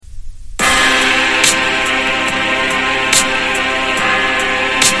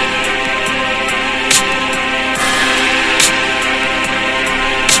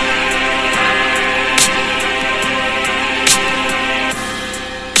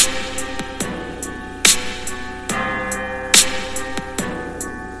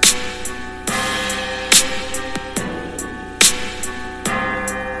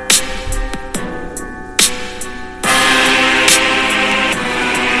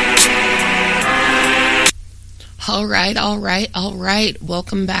All right.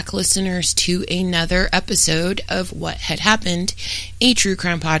 Welcome back, listeners, to another episode of What Had Happened, a true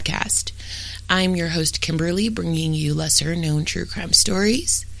crime podcast. I'm your host, Kimberly, bringing you lesser-known true crime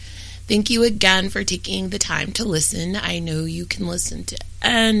stories. Thank you again for taking the time to listen. I know you can listen to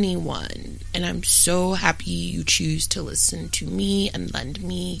anyone, and I'm so happy you choose to listen to me and lend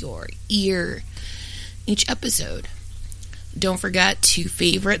me your ear each episode. Don't forget to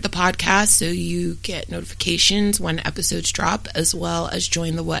favorite the podcast so you get notifications when episodes drop, as well as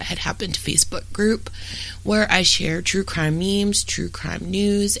join the What Had Happened Facebook group, where I share true crime memes, true crime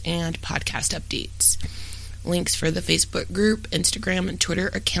news, and podcast updates. Links for the Facebook group, Instagram, and Twitter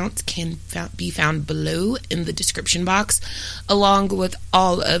accounts can be found below in the description box, along with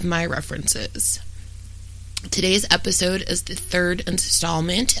all of my references. Today's episode is the third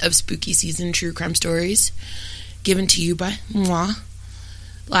installment of Spooky Season True Crime Stories, given to you by moi.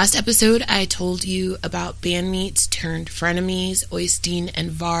 Last episode, I told you about bandmates turned frenemies, Oystein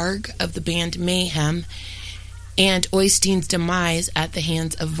and Varg of the band Mayhem, and Oystein's demise at the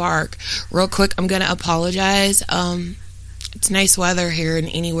hands of Varg. Real quick, I'm going to apologize. It's nice weather here in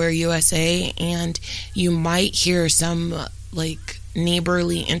Anywhere, USA, and you might hear some,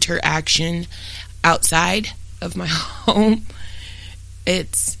 neighborly interaction outside of my home.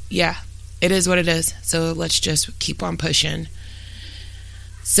 It is what it is, so let's just keep on pushing.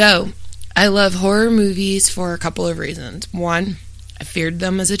 So, I love horror movies for a couple of reasons. One, I feared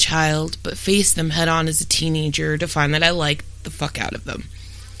them as a child, but faced them head on as a teenager to find that I liked the fuck out of them.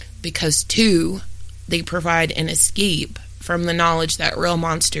 Because two, they provide an escape from the knowledge that real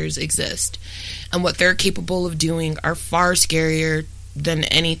monsters exist, and what they're capable of doing are far scarier than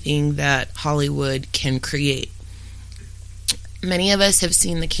anything that Hollywood can create. Many of us have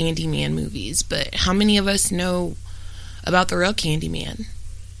seen the Candyman movies, but how many of us know about the real Candyman?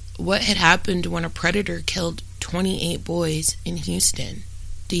 What had happened when a predator killed 28 boys in Houston?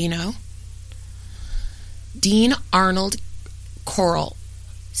 Do you know? Dean Arnold Corll,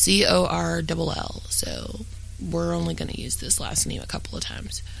 Corll, so we're only going to use this last name a couple of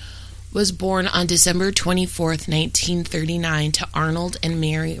times, was born on December 24th, 1939 to Arnold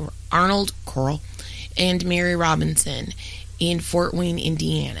Corll and Mary Robinson in Fort Wayne,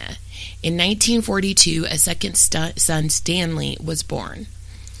 Indiana. In 1942, a second son, Stanley, was born.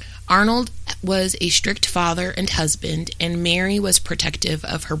 Arnold was a strict father and husband, and Mary was protective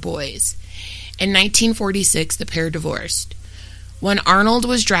of her boys. In 1946, the pair divorced. When Arnold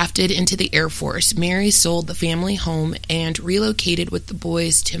was drafted into the Air Force, Mary sold the family home and relocated with the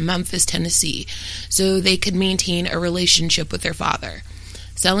boys to Memphis, Tennessee, so they could maintain a relationship with their father.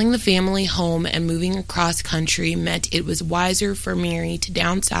 Selling the family home and moving across country meant it was wiser for Mary to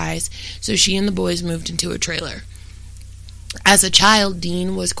downsize, so she and the boys moved into a trailer. As a child,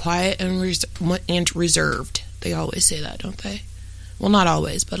 Dean was quiet and reserved. They always say that, don't they? Well, not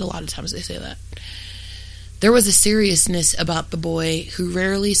always, but a lot of times they say that. There was a seriousness about the boy who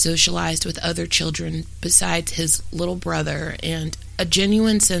rarely socialized with other children besides his little brother, and a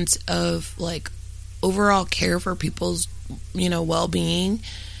genuine sense of, overall care for people's well-being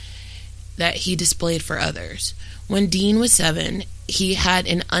that he displayed for others. When Dean was 7, he had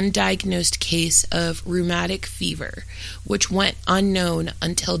an undiagnosed case of rheumatic fever, which went unknown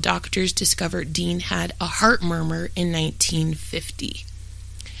until doctors discovered Dean had a heart murmur in 1950.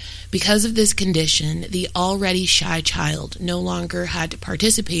 Because of this condition, the already shy child no longer had to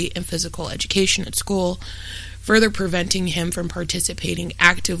participate in physical education at school, further preventing him from participating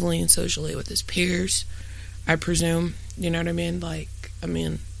actively and socially with his peers, I presume. You know what I mean?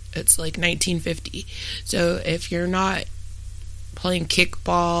 It's 1950. So if you're not playing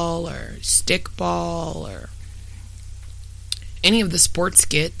kickball or stickball or any of the sports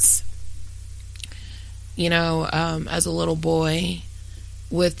skits, as a little boy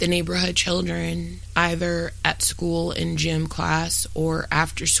with the neighborhood children, either at school in gym class or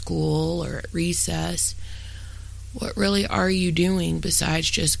after school or at recess, what really are you doing besides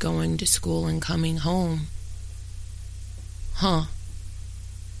just going to school and coming home?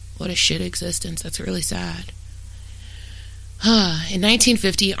 What a shit existence. That's really sad. In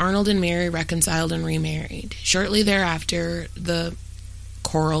 1950, Arnold and Mary reconciled and remarried. Shortly thereafter, the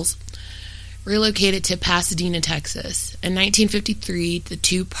Corlls relocated to Pasadena, Texas. In 1953, the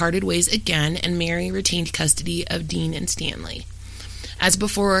two parted ways again, and Mary retained custody of Dean and Stanley. As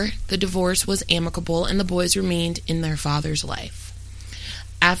before, the divorce was amicable, and the boys remained in their father's life.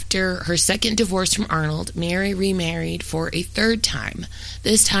 After her second divorce from Arnold, Mary remarried for a third time,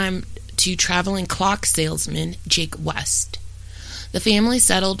 this time to traveling clock salesman Jake West. The family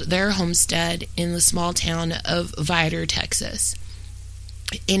settled their homestead in the small town of Vidor, Texas.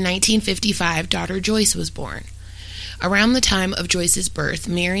 In 1955, daughter Joyce was born. Around the time of Joyce's birth,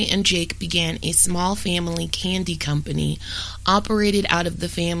 Mary and Jake began a small family candy company operated out of the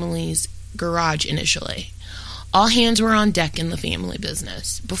family's garage initially. All hands were on deck in the family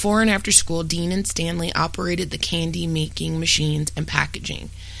business. Before and after school, Dean and Stanley operated the candy-making machines and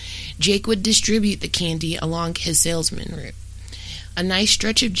packaging. Jake would distribute the candy along his salesman route. A nice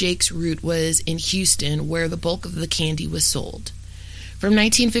stretch of Jake's route was in Houston, where the bulk of the candy was sold. From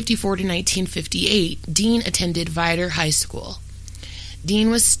 1954 to 1958, Dean attended Vidor High School. Dean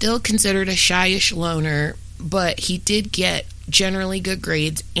was still considered a shyish loner, but he did get generally good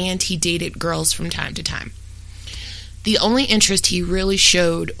grades, and he dated girls from time to time. The only interest he really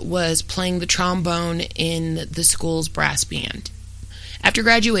showed was playing the trombone in the school's brass band. After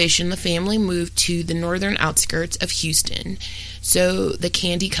graduation, the family moved to the northern outskirts of Houston so the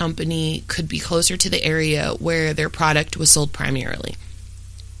candy company could be closer to the area where their product was sold primarily.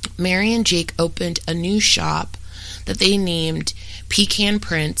 Mary and Jake opened a new shop that they named Pecan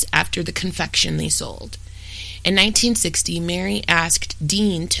Prince after the confection they sold. In 1960, Mary asked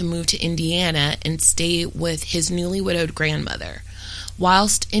Dean to move to Indiana and stay with his newly widowed grandmother.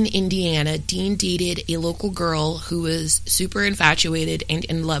 Whilst in Indiana, Dean dated a local girl who was super infatuated and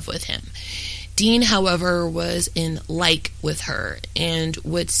in love with him. Dean, however, was in like with her and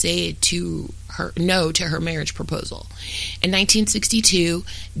would say no to her marriage proposal. In 1962,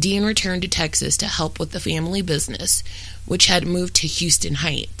 Dean returned to Texas to help with the family business, which had moved to Houston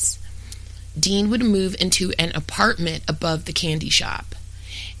Heights. Dean would move into an apartment above the candy shop.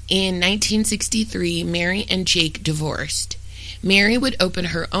 In 1963, Mary and Jake divorced. Mary would open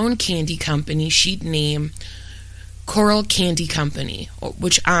her own candy company she'd name Coral Candy Company,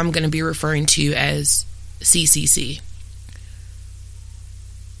 which I'm going to be referring to as CCC.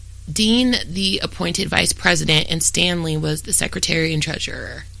 Dean, the appointed vice president, and Stanley was the secretary and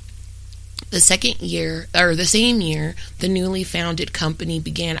treasurer. The same year, the newly founded company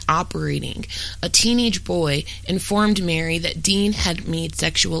began operating. A teenage boy informed Mary that Dean had made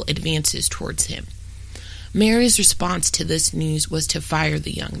sexual advances towards him. Mary's response to this news was to fire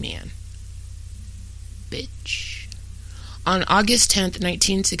the young man. Bitch. On August 10th,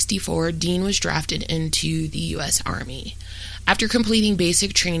 1964, Dean was drafted into the U.S. Army. After completing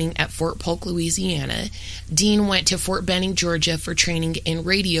basic training at Fort Polk, Louisiana, Dean went to Fort Benning, Georgia for training in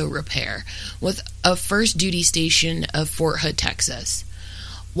radio repair, with a first duty station of Fort Hood, Texas.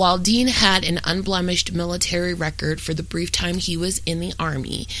 While Dean had an unblemished military record for the brief time he was in the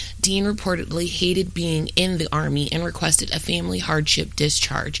Army, Dean reportedly hated being in the Army and requested a family hardship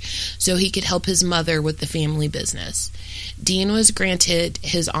discharge so he could help his mother with the family business. Dean was granted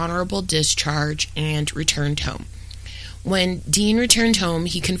his honorable discharge and returned home. When Dean returned home,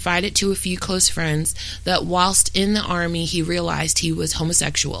 he confided to a few close friends that whilst in the Army he realized he was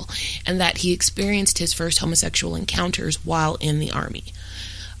homosexual and that he experienced his first homosexual encounters while in the Army.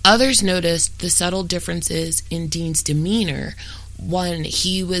 Others noticed the subtle differences in Dean's demeanor when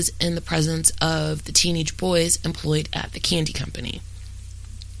he was in the presence of the teenage boys employed at the candy company.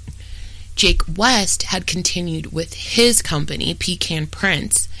 Jake West had continued with his company, Pecan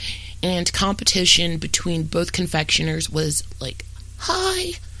Prince, and competition between both confectioners was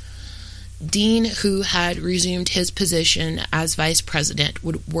high. Dean, who had resumed his position as vice president,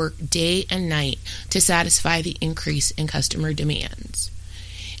 would work day and night to satisfy the increase in customer demands.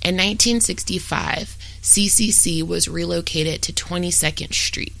 In 1965, CCC was relocated to 22nd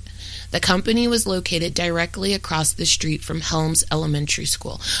Street. The company was located directly across the street from Helms Elementary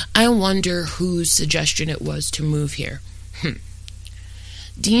School. I wonder whose suggestion it was to move here.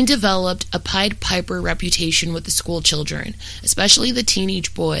 Dean developed a Pied Piper reputation with the school children, especially the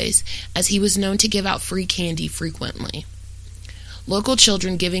teenage boys, as he was known to give out free candy frequently. Local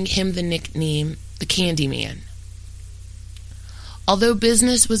children giving him the nickname the Candy Man. Although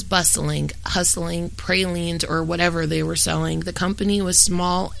business was bustling, hustling, pralines, or whatever they were selling, the company was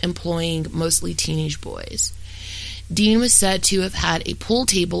small, employing mostly teenage boys. Dean was said to have had a pool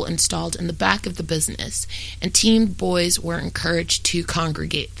table installed in the back of the business, and teen boys were encouraged to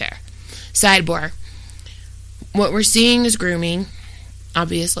congregate there. Sidebar. What we're seeing is grooming,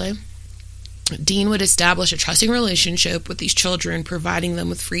 obviously. Dean would establish a trusting relationship with these children, providing them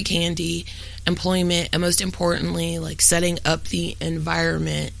with free candy, employment, and most importantly, setting up the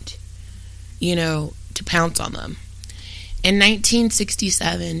environment, to pounce on them. In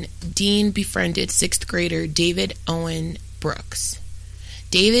 1967, Dean befriended 6th grader David Owen Brooks.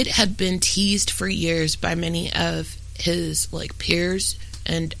 David had been teased for years by many of his peers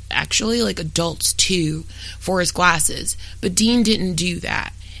and actually adults too for his glasses, but Dean didn't do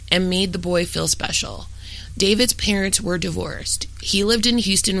that and made the boy feel special. David's parents were divorced. He lived in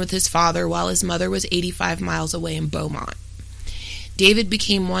Houston with his father while his mother was 85 miles away in Beaumont. David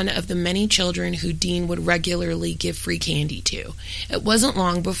became one of the many children who Dean would regularly give free candy to. It wasn't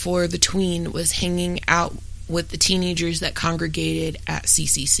long before the tween was hanging out with the teenagers that congregated at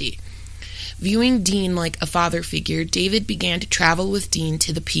CCC. Viewing Dean like a father figure, David began to travel with Dean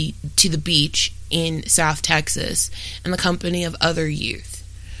to the beach in South Texas in the company of other youth.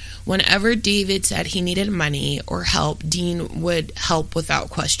 Whenever David said he needed money or help, Dean would help without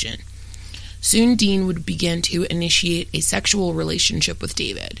question. Soon Dean would begin to initiate a sexual relationship with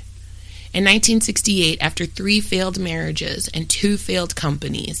David. In 1968, after 3 failed marriages and 2 failed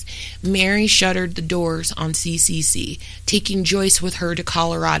companies, Mary shuttered the doors on CCC, taking Joyce with her to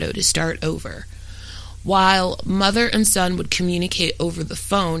Colorado to start over. While mother and son would communicate over the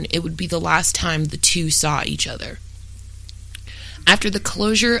phone, it would be the last time the two saw each other. After the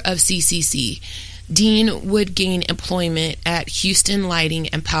closure of CCC, Dean would gain employment at Houston Lighting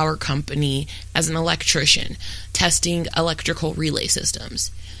and Power Company as an electrician, testing electrical relay systems.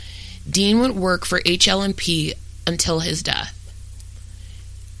 Dean would work for HL&P until his death.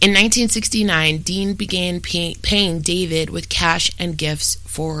 In 1969, Dean began paying David with cash and gifts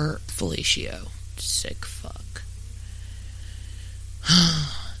for fellatio. Sick fuck.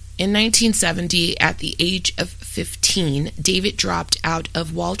 In 1970, at the age of 15, David dropped out of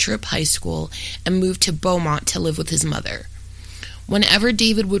Waltrip High School and moved to Beaumont to live with his mother. Whenever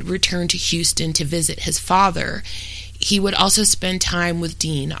David would return to Houston to visit his father, he would also spend time with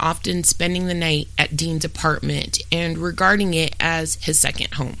Dean, often spending the night at Dean's apartment and regarding it as his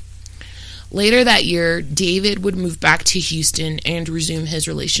second home. Later that year, David would move back to Houston and resume his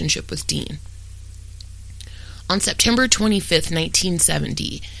relationship with Dean. On September 25,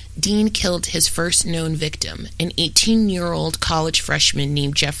 1970, Dean killed his first known victim, an 18-year-old college freshman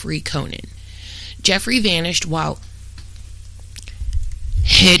named Jeffrey Conan. Jeffrey vanished while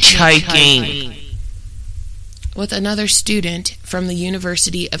hitchhiking with another student from the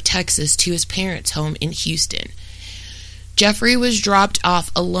University of Texas to his parents' home in Houston. Jeffrey was dropped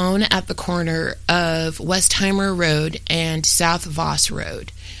off alone at the corner of Westheimer Road and South Voss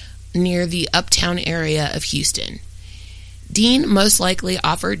Road, near the uptown area of Houston. Dean most likely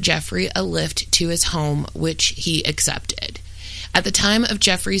offered Jeffrey a lift to his home, which he accepted. At the time of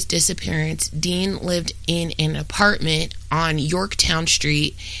Jeffrey's disappearance, Dean lived in an apartment on Yorktown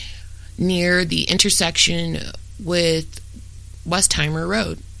Street near the intersection with Westheimer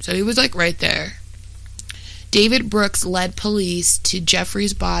Road. So he was like right there. David Brooks led police to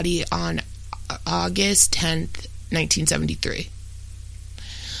Jeffrey's body on August 10th, 1973.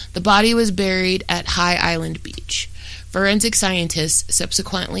 The body was buried at High Island Beach. Forensic scientists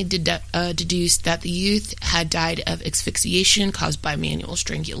subsequently deduced that the youth had died of asphyxiation caused by manual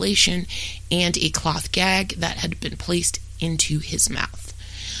strangulation and a cloth gag that had been placed into his mouth.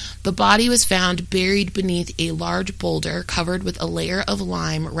 The body was found buried beneath a large boulder covered with a layer of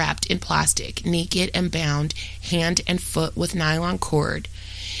lime wrapped in plastic, naked and bound hand and foot with nylon cord,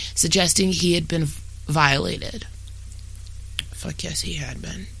 suggesting he had been violated. Fuck yes, he had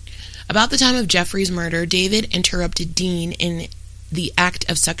been. About the time of Jeffrey's murder, David interrupted Dean in the act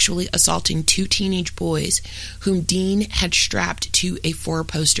of sexually assaulting 2 teenage boys whom Dean had strapped to a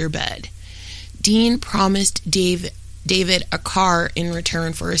 4-poster bed. Dean promised David a car in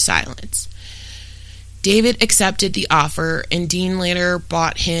return for his silence. David accepted the offer, and Dean later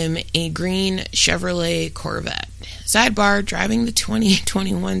bought him a green Chevrolet Corvette. Sidebar, driving the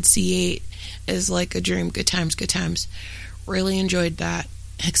 2021 C8 is like a dream. Good times, good times. Really enjoyed that.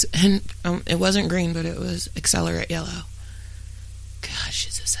 And it wasn't green, but it was Accelerate yellow. Gosh,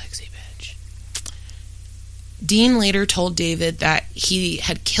 she's a sexy bitch. Dean later told David that he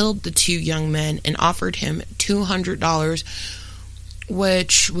had killed the 2 young men and offered him $200,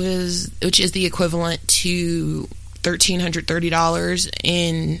 which is the equivalent to $1,330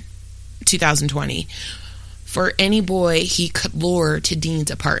 in 2020, for any boy he could lure to Dean's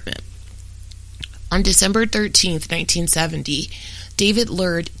apartment. On December 13th, 1970, David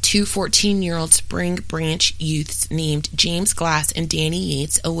lured 2 14-year-old Spring Branch youths named James Glass and Danny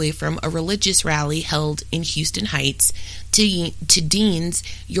Yates away from a religious rally held in Houston Heights to Dean's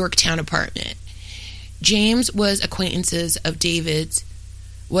Yorktown apartment. James was an acquaintance of David's,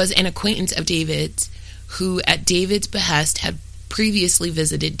 who at David's behest had previously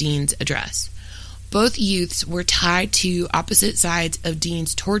visited Dean's address. Both youths were tied to opposite sides of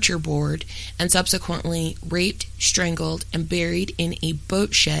Dean's torture board and subsequently raped, strangled, and buried in a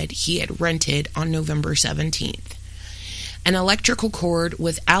boat shed he had rented on November 17th. An electrical cord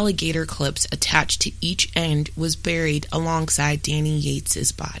with alligator clips attached to each end was buried alongside Danny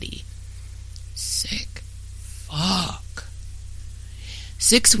Yates's body. Sick. Fuck.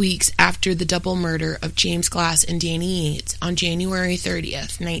 6 weeks after the double murder of James Glass and Danny Yates on January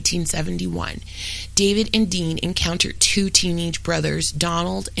 30th, 1971, David and Dean encountered two teenage brothers,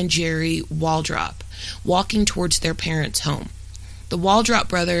 Donald and Jerry Waldrop, walking towards their parents' home. The Waldrop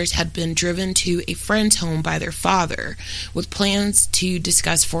brothers had been driven to a friend's home by their father with plans to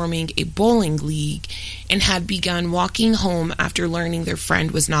discuss forming a bowling league and had begun walking home after learning their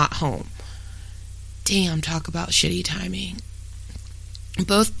friend was not home. Damn, talk about shitty timing.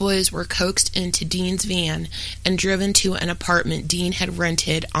 Both boys were coaxed into Dean's van and driven to an apartment Dean had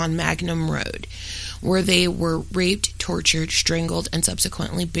rented on Magnum Road, where they were raped, tortured, strangled, and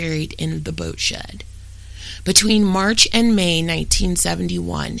subsequently buried in the boat shed. Between March and May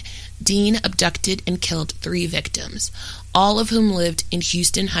 1971, Dean abducted and killed 3 victims, all of whom lived in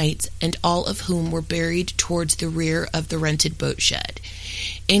Houston Heights and all of whom were buried towards the rear of the rented boat shed.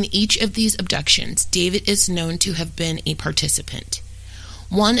 In each of these abductions, David is known to have been a participant.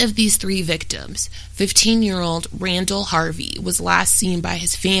 One of these 3 victims, 15-year-old Randall Harvey, was last seen by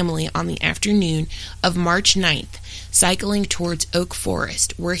his family on the afternoon of March 9th, cycling towards Oak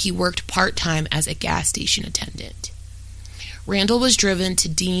Forest, where he worked part-time as a gas station attendant. Randall was driven to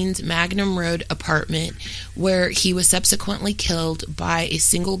Dean's Magnum Road apartment, where he was subsequently killed by a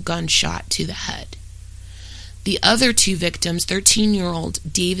single gunshot to the head. The other 2 victims, 13-year-old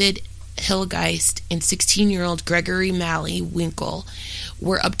David Hilgeist and 16-year-old Gregory Malley Winkle,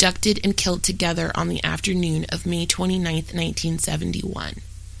 were abducted and killed together on the afternoon of May 29, 1971.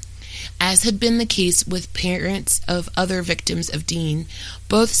 As had been the case with parents of other victims of Dean,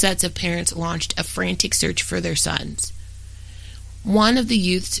 both sets of parents launched a frantic search for their sons. One of the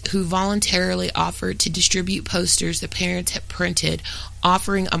youths who voluntarily offered to distribute posters the parents had printed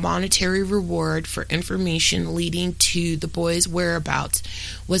offering a monetary reward for information leading to the boys' whereabouts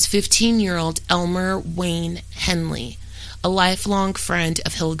was 15-year-old Elmer Wayne Henley, a lifelong friend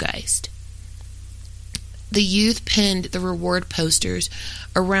of Hilgeist. The youth pinned the reward posters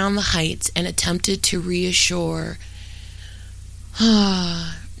around the heights and attempted to reassure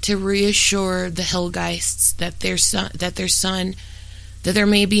the Hilgeists that there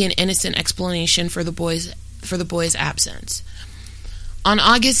may be an innocent explanation for the boys' absence. On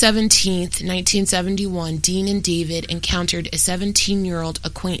August 17, 1971, Dean and David encountered a 17-year-old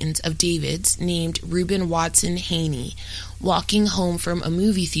acquaintance of David's named Reuben Watson Haney walking home from a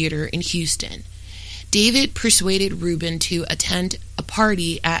movie theater in Houston. David persuaded Reuben to attend a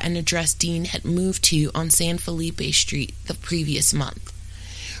party at an address Dean had moved to on San Felipe Street the previous month.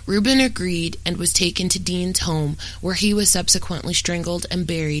 Reuben agreed and was taken to Dean's home, where he was subsequently strangled and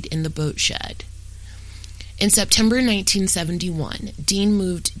buried in the boat shed. In September 1971, Dean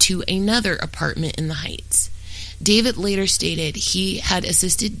moved to another apartment in the Heights. David later stated he had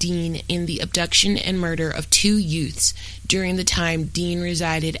assisted Dean in the abduction and murder of 2 youths during the time Dean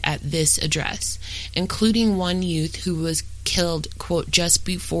resided at this address, including one youth who was killed, quote, just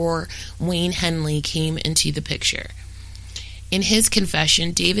before Wayne Henley came into the picture. In his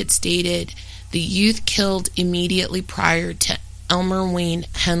confession, David stated the youth killed immediately prior to Elmer Wayne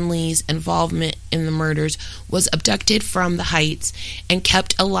Henley's involvement in the murders was abducted from the Heights and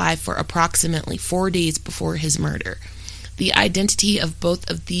kept alive for approximately 4 days before his murder. The identity of both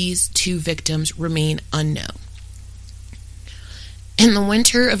of these 2 victims remain unknown. In the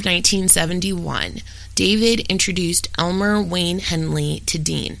winter of 1971, David introduced Elmer Wayne Henley to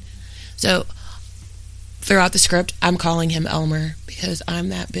Dean. So, throughout the script, I'm calling him Elmer because I'm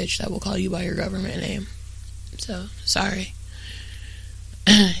that bitch that will call you by your government name. So, sorry.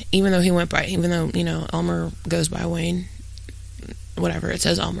 Even though, Elmer goes by Wayne, whatever, it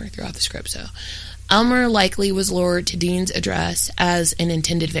says Elmer throughout the script. So, Elmer likely was lured to Dean's address as an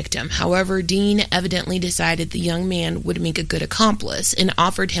intended victim. However, Dean evidently decided the young man would make a good accomplice and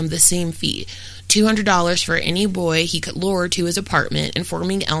offered him the same fee, $200 for any boy he could lure to his apartment,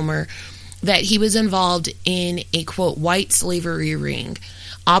 informing Elmer that he was involved in a, quote, white slavery ring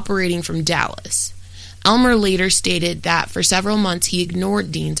operating from Dallas. Elmer later stated that for several months he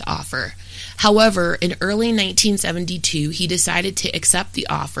ignored Dean's offer. However, in early 1972, he decided to accept the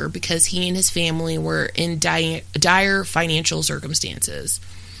offer because he and his family were in dire financial circumstances.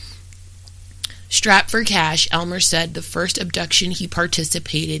 Strapped for cash, Elmer said the first abduction he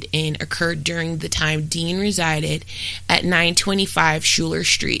participated in occurred during the time Dean resided at 925 Schuler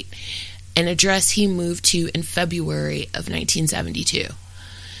Street, an address he moved to in February of 1972.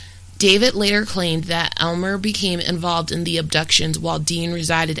 David later claimed that Elmer became involved in the abductions while Dean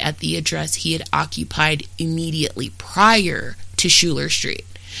resided at the address he had occupied immediately prior to Schuler Street.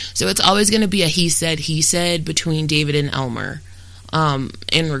 So it's always going to be a he said between David and Elmer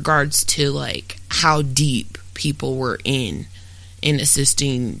in regards to, like, how deep people were in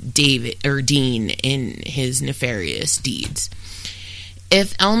assisting Dean in his nefarious deeds.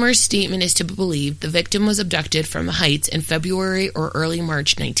 If Elmer's statement is to be believed, the victim was abducted from the Heights in February or early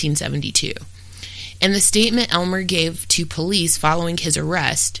March 1972. In the statement Elmer gave to police following his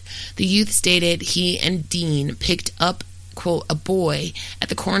arrest, the youth stated he and Dean picked up, quote, a boy at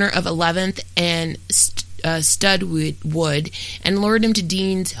the corner of 11th and Studwood and lured him to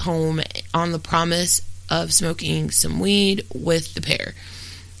Dean's home on the promise of smoking some weed with the pair.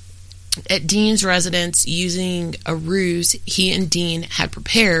 At Dean's residence, using a ruse he and Dean had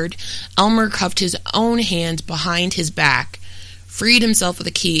prepared, Elmer cuffed his own hands behind his back, freed himself with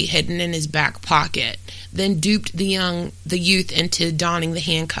a key hidden in his back pocket, then duped the youth into donning the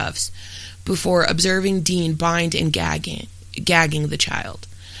handcuffs before observing Dean bind and gagging the child.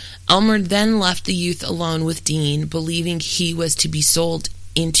 Elmer then left the youth alone with Dean, believing he was to be sold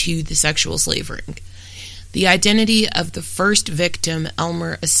into the sexual slave ring. The identity of the first victim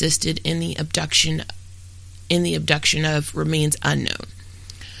Elmer assisted in the abduction of remains unknown.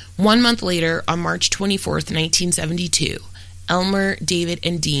 1 month later, on March 24th, 1972, Elmer, David,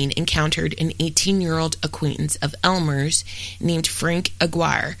 and Dean encountered an 18-year-old acquaintance of Elmer's named Frank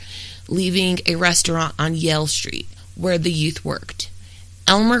Aguirre, leaving a restaurant on Yale Street, where the youth worked.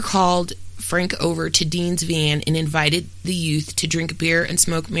 Elmer called Frank over to Dean's van and invited the youth to drink beer and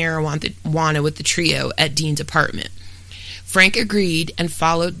smoke marijuana with the trio at Dean's apartment. Frank agreed and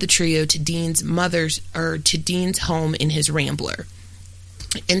followed the trio to Dean's home in his Rambler.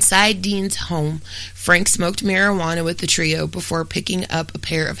 Inside Dean's home, Frank smoked marijuana with the trio before picking up a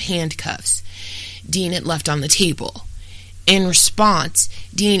pair of handcuffs Dean had left on the table. In response,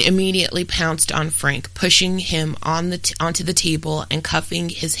 Dean immediately pounced on Frank, pushing him onto the table and cuffing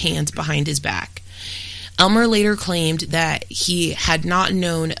his hands behind his back. Elmer later claimed that he had not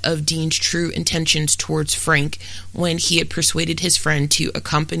known of Dean's true intentions towards Frank when he had persuaded his friend to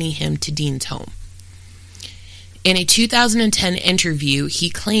accompany him to Dean's home. In a 2010 interview, he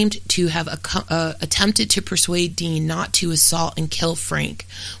claimed to have attempted to persuade Dean not to assault and kill Frank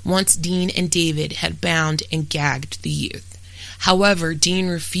once Dean and David had bound and gagged the youth. However, Dean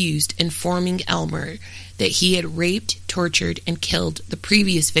refused, informing Elmer that he had raped, tortured, and killed the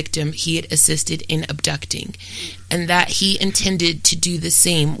previous victim he had assisted in abducting, and that he intended to do the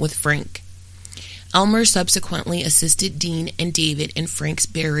same with Frank. Elmer subsequently assisted Dean and David in Frank's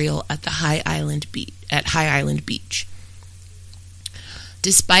burial at High Island Beach.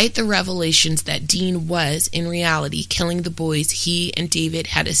 Despite the revelations that Dean was, in reality, killing the boys he and David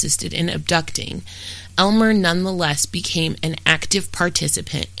had assisted in abducting, Elmer nonetheless became an active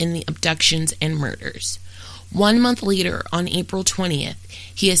participant in the abductions and murders. 1 month later, on April 20th,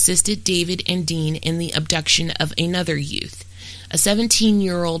 he assisted David and Dean in the abduction of another youth, a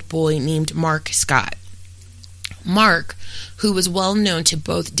 17-year-old boy named Mark Scott. Mark, who was well known to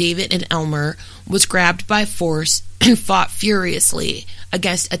both David and Elmer, was grabbed by force and fought furiously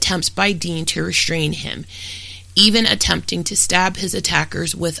against attempts by Dean to restrain him, even attempting to stab his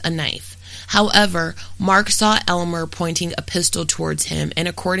attackers with a knife. However, Mark saw Elmer pointing a pistol towards him, and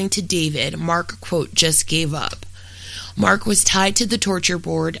according to David, Mark, quote, just gave up. Mark was tied to the torture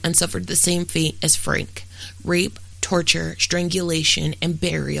board and suffered the same fate as Frank: rape, torture, strangulation, and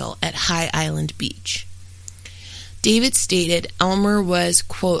burial at High Island Beach. David stated Elmer was,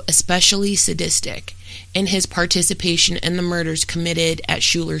 quote, especially sadistic in his participation in the murders committed at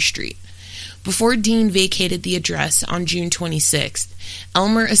Schuler Street. Before Dean vacated the address on June 26th,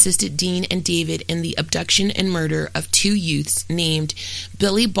 Elmer assisted Dean and David in the abduction and murder of two youths named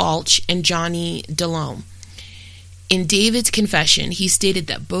Billy Balch and Johnny Delhomme. In David's confession, he stated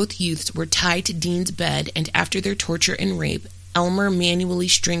that both youths were tied to Dean's bed, and after their torture and rape, Elmer manually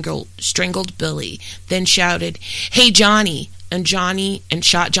strangled Billy, then shouted, "Hey, Johnny!" and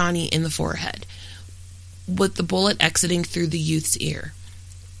shot Johnny in the forehead, with the bullet exiting through the youth's ear.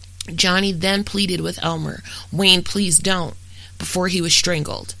 Johnny then pleaded with Elmer, "Wayne, please don't," before he was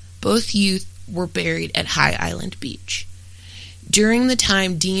strangled. Both youth were buried at High Island Beach. During the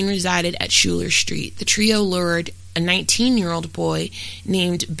time Dean resided at Schuler Street, the trio lured a 19-year-old boy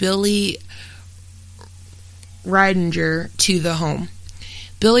named Billy Ridinger to the home.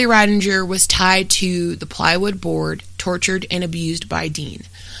 Billy Ridinger was tied to the plywood board, tortured and abused by Dean.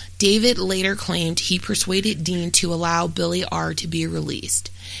 David later claimed he persuaded Dean to allow Billy R. to be released,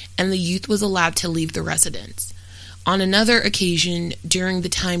 and the youth was allowed to leave the residence. On another occasion, during the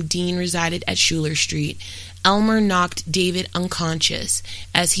time Dean resided at Schuler Street, Elmer knocked David unconscious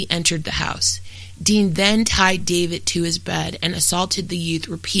as he entered the house. Dean then tied David to his bed and assaulted the youth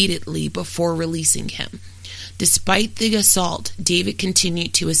repeatedly before releasing him. Despite the assault, David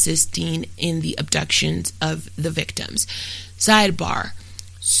continued to assist Dean in the abductions of the victims. Sidebar.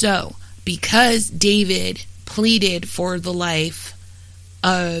 So, because David pleaded for the life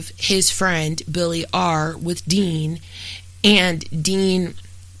of his friend Billy R. with Dean, and Dean,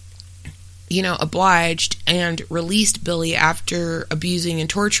 obliged and released Billy after abusing and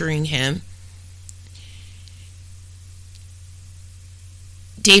torturing him,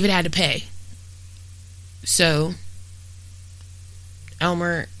 David had to pay. So,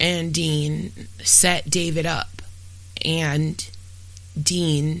 Elmer and Dean set David up, and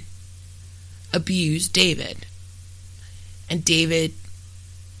Dean abused David. And David,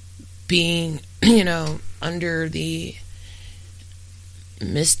 being, under the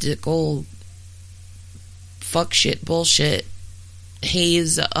mystical fuck shit bullshit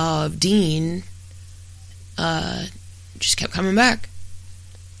haze of Dean, just kept coming back.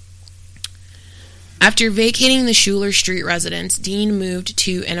 After vacating the Schuler Street residence, Dean moved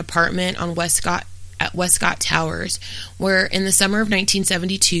to an apartment on Westcott Towers, where in the summer of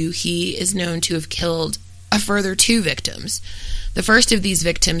 1972 he is known to have killed a further 2 victims. The first of these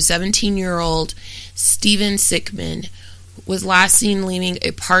victims, 17-year-old Stephen Sickman, was last seen leaving a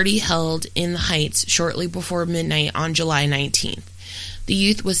party held in the Heights shortly before midnight on July 19th. The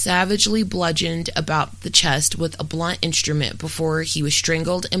youth was savagely bludgeoned about the chest with a blunt instrument before he was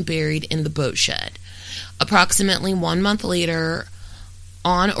strangled and buried in the boat shed. Approximately 1 month later,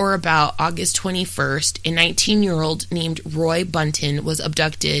 on or about August 21st, a 19-year-old named Roy Bunton was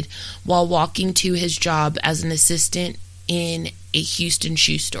abducted while walking to his job as an assistant in a Houston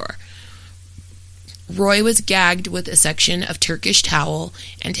shoe store. Roy was gagged with a section of Turkish towel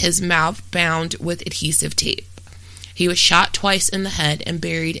and his mouth bound with adhesive tape. He was shot twice in the head and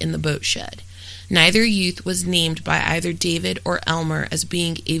buried in the boat shed. Neither youth was named by either David or Elmer as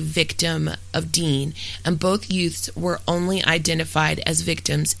being a victim of Dean, and both youths were only identified as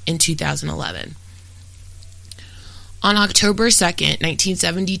victims in 2011. On October 2nd,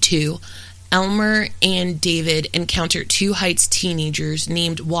 1972, Elmer and David encountered 2 Heights teenagers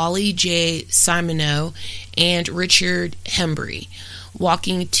named Wally J. Simoneau and Richard Hembry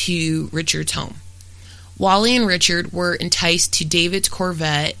walking to Richard's home. Wally and Richard were enticed to David's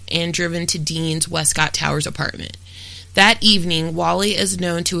Corvette and driven to Dean's Westcott Towers apartment. That evening, Wally is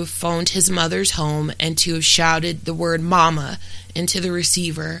known to have phoned his mother's home and to have shouted the word "Mama" into the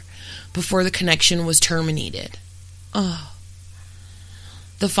receiver before the connection was terminated. Oh.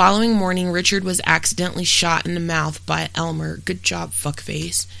 The following morning, Richard was accidentally shot in the mouth by Elmer, good job,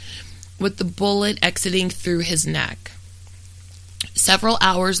 fuckface, with the bullet exiting through his neck. Several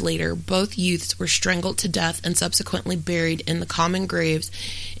hours later, both youths were strangled to death and subsequently buried in the common graves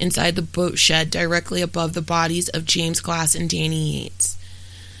inside the boat shed directly above the bodies of James Glass and Danny Yates.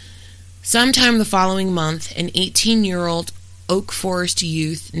 Sometime the following month, an 18-year-old Oak Forest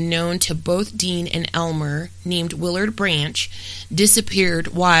youth known to both Dean and Elmer, named Willard Branch, disappeared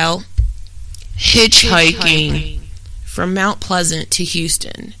while hitchhiking from Mount Pleasant to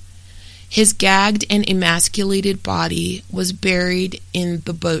Houston. His gagged and emasculated body was buried in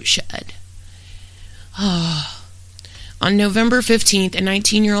the boat shed. On November 15th, a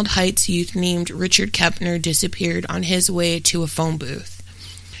 19-year-old Heights youth named Richard Kepner disappeared on his way to a phone booth.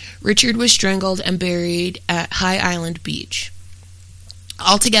 Richard was strangled and buried at High Island Beach.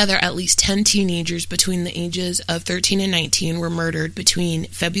 Altogether, at least 10 teenagers between the ages of 13 and 19 were murdered between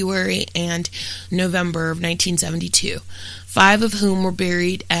February and November of 1972, 5 of whom were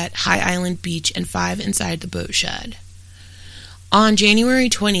buried at High Island Beach and 5 inside the boat shed. On January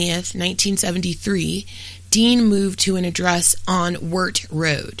 20th, 1973, Dean moved to an address on Wirt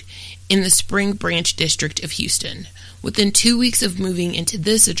Road in the Spring Branch district of Houston. Within 2 weeks of moving into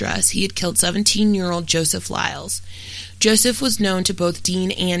this address, he had killed 17-year-old Joseph Lyles. Joseph was known to both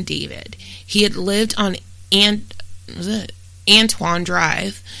Dean and David. He had lived on Antoine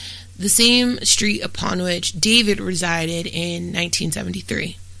Drive, the same street upon which David resided in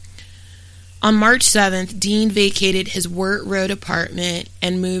 1973. On March 7th, Dean vacated his Wirt Road apartment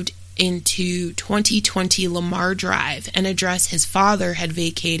and moved into 2020 Lamar Drive, an address his father had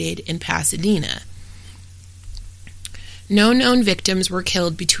vacated in Pasadena. No known victims were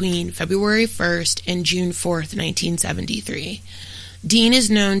killed between February 1st and June 4th, 1973. Dean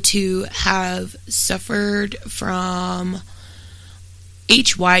is known to have suffered from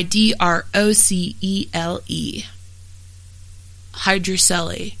hydrocele,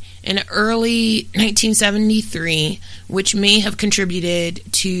 hydrocele, in early 1973, which may have contributed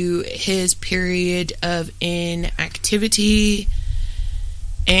to his period of inactivity,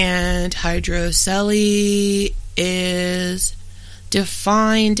 and hydrocele is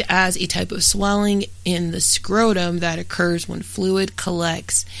defined as a type of swelling in the scrotum that occurs when fluid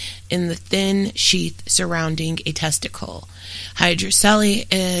collects in the thin sheath surrounding a testicle. Hydrocele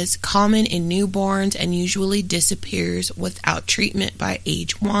is common in newborns and usually disappears without treatment by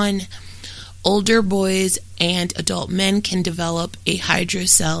age 1. Older boys and adult men can develop a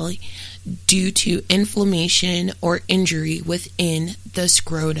hydrocele due to inflammation or injury within the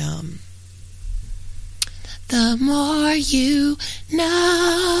scrotum. The more you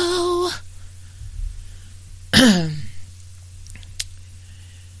know.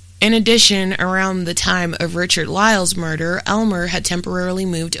 In addition, around the time of Richard Lyle's murder, Elmer had temporarily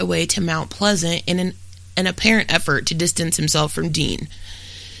moved away to Mount Pleasant in an apparent effort to distance himself from Dean.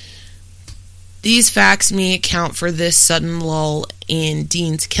 These facts may account for this sudden lull in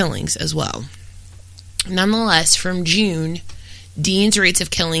Dean's killings as well. Nonetheless, from June, Dean's rates of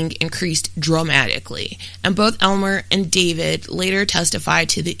killing increased dramatically, and both Elmer and David later testified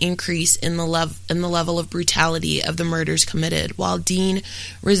to the increase in the level of brutality of the murders committed while Dean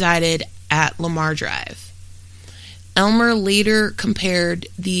resided at Lamar Drive. Elmer later compared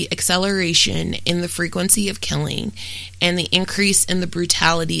the acceleration in the frequency of killing and the increase in the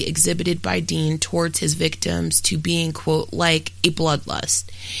brutality exhibited by Dean towards his victims to being, quote, like a bloodlust,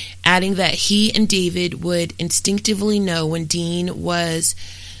 adding that he and David would instinctively know when Dean was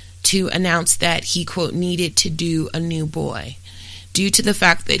to announce that he, quote, needed to do a new boy, due to the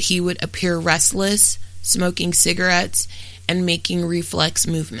fact that he would appear restless, smoking cigarettes, and making reflex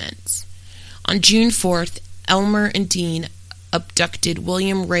movements. On June 4th, Elmer and Dean abducted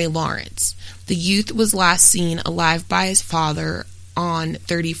William Ray Lawrence. The youth was last seen alive by his father on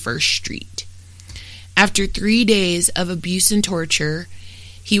 31st Street. After 3 days of abuse and torture,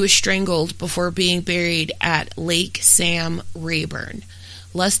 he was strangled before being buried at Lake Sam Rayburn.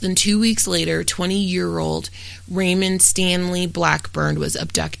 Less than 2 weeks later, 20-year-old Raymond Stanley Blackburn was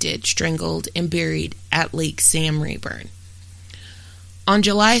abducted, strangled, and buried at Lake Sam Rayburn. On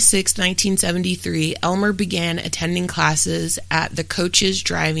July 6, 1973, Elmer began attending classes at the Coaches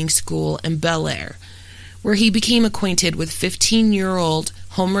Driving School in Bel Air, where he became acquainted with 15-year-old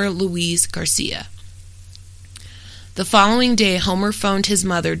Homer Luis Garcia. The following day, Homer phoned his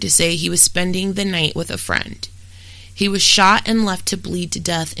mother to say he was spending the night with a friend. He was shot and left to bleed to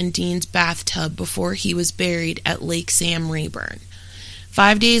death in Dean's bathtub before he was buried at Lake Sam Rayburn.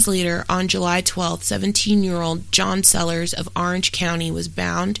 5 days later, on July 12th, 17-year-old John Sellers of Orange County was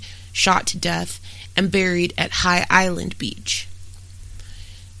bound, shot to death, and buried at High Island Beach.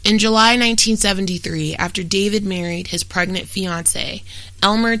 In July 1973, after David married his pregnant fiancée,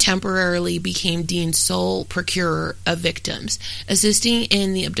 Elmer temporarily became Dean's sole procurer of victims, assisting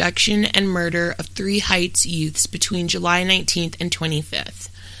in the abduction and murder of 3 Heights youths between July 19th and 25th.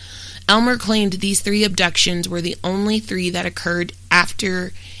 Elmer claimed these 3 abductions were the only 3 that occurred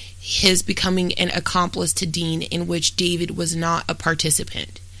after his becoming an accomplice to Dean, in which David was not a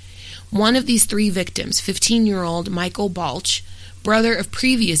participant. One of these 3 victims, 15-year-old Michael Balch, brother of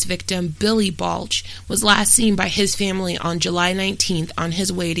previous victim Billy Balch, was last seen by his family on July 19th on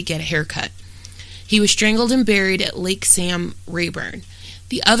his way to get a haircut. He was strangled and buried at Lake Sam Rayburn.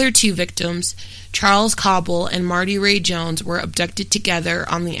 The other 2 victims, Charles Cobble and Marty Ray Jones, were abducted together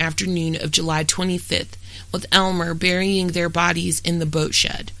on the afternoon of July 25th, with Elmer burying their bodies in the boat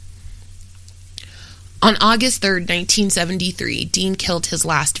shed. On August 3rd, 1973, Dean killed his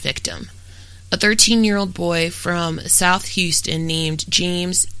last victim, a 13-year-old boy from South Houston named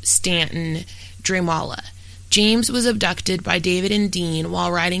James Stanton Dramala. James was abducted by David and Dean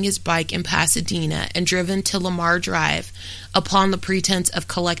while riding his bike in Pasadena and driven to Lamar Drive upon the pretense of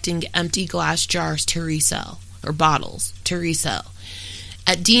collecting empty glass jars to resell, or bottles to resell.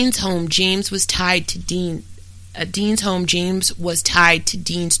 At Dean's home, James was tied to Dean's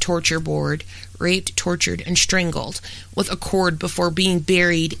torture board, raped, tortured, and strangled with a cord before being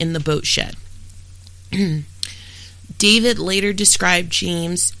buried in the boat shed. David later described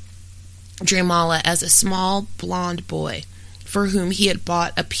James Dramala as a small blonde boy for whom he had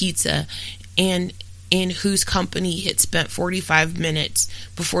bought a pizza and in whose company he had spent 45 minutes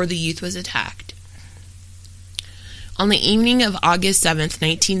before the youth was attacked. On the evening of August 7th,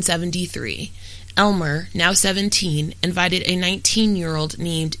 1973, Elmer, now 17, invited a 19-year-old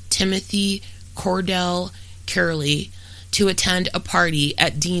named Timothy Cordell Curley to attend a party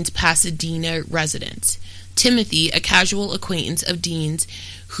at Dean's Pasadena residence. Timothy, a casual acquaintance of Dean's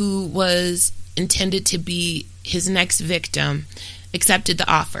who was intended to be his next victim, accepted the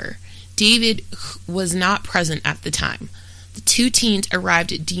offer. David was not present at the time. The two teens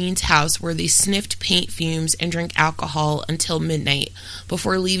arrived at Dean's house where they sniffed paint fumes and drank alcohol until midnight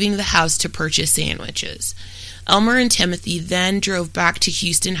before leaving the house to purchase sandwiches. Elmer and Timothy then drove back to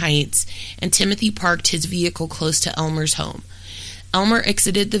Houston Heights, and Timothy parked his vehicle close to Elmer's home. Elmer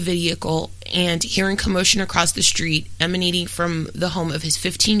exited the vehicle and, hearing commotion across the street emanating from the home of his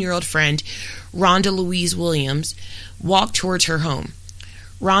 15-year-old friend, Rhonda Louise Williams, walked towards her home.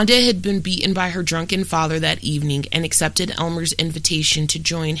 Rhonda had been beaten by her drunken father that evening and accepted Elmer's invitation to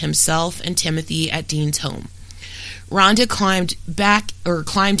join himself and Timothy at Dean's home. Rhonda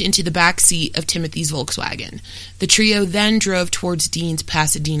climbed into the back seat of Timothy's Volkswagen. The trio then drove towards Dean's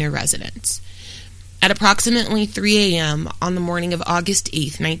Pasadena residence. At approximately 3 a.m. on the morning of August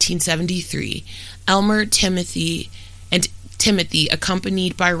 8, 1973, Elmer, Timothy,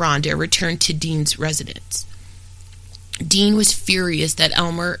 accompanied by Rhonda, returned to Dean's residence. Dean was furious that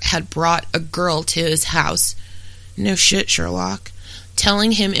Elmer had brought a girl to his house. No shit, Sherlock.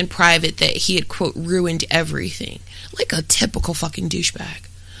 Telling him in private that he had, quote, ruined everything. Like a typical fucking douchebag.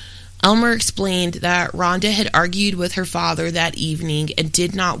 Elmer explained that Rhonda had argued with her father that evening and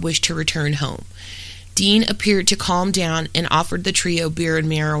did not wish to return home. Dean appeared to calm down and offered the trio beer and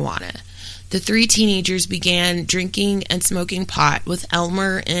marijuana. The three teenagers began drinking and smoking pot, with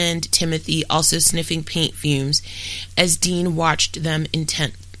Elmer and Timothy also sniffing paint fumes as Dean watched them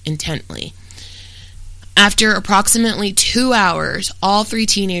intently. After approximately 2 hours, all three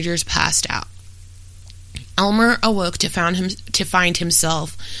teenagers passed out. Elmer awoke to find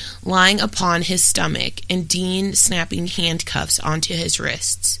himself lying upon his stomach and Dean snapping handcuffs onto his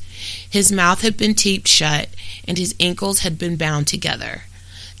wrists. His mouth had been taped shut and his ankles had been bound together.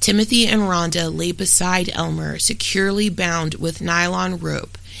 Timothy and Rhonda lay beside Elmer, securely bound with nylon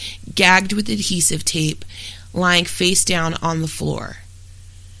rope, gagged with adhesive tape, lying face down on the floor.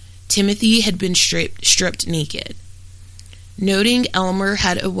 Timothy had been stripped naked. Noting Elmer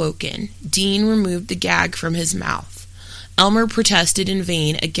had awoken, Dean removed the gag from his mouth. Elmer protested in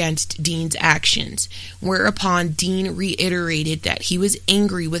vain against Dean's actions, whereupon Dean reiterated that he was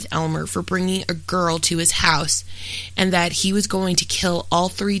angry with Elmer for bringing a girl to his house and that he was going to kill all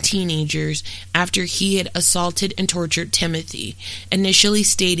three teenagers after he had assaulted and tortured Timothy, initially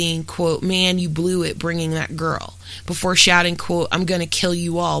stating, quote, "Man, you blew it bringing that girl," before shouting, quote, "I'm going to kill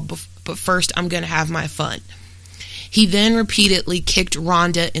you all, but first I'm going to have my fun." He then repeatedly kicked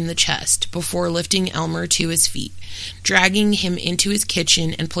Rhonda in the chest before lifting Elmer to his feet, dragging him into his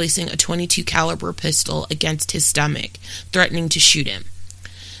kitchen and placing a .22 caliber pistol against his stomach, threatening to shoot him.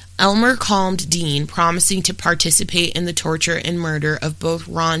 Elmer calmed Dean, promising to participate in the torture and murder of both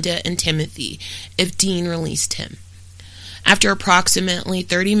Rhonda and Timothy if Dean released him. After approximately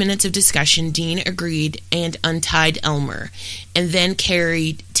 30 minutes of discussion, Dean agreed and untied Elmer, and then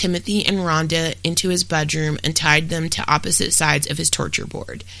carried Timothy and Rhonda into his bedroom and tied them to opposite sides of his torture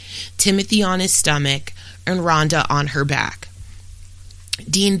board, Timothy on his stomach and Rhonda on her back.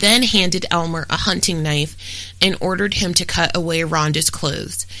 Dean then handed Elmer a hunting knife and ordered him to cut away Rhonda's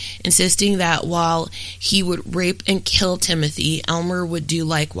clothes, insisting that while he would rape and kill Timothy, Elmer would do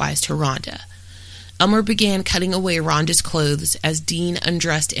likewise to Rhonda. Elmer began cutting away Rhonda's clothes as Dean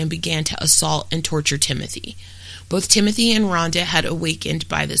undressed and began to assault and torture Timothy. Both Timothy and Rhonda had awakened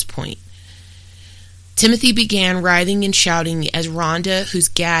by this point. Timothy began writhing and shouting as Rhonda, whose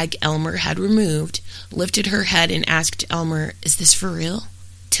gag Elmer had removed, lifted her head and asked Elmer, "Is this for real?"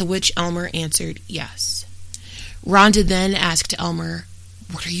 To which Elmer answered, "Yes." Rhonda then asked Elmer,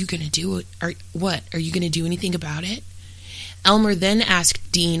 "What are you going to do? Are you going to do anything about it?" Elmer then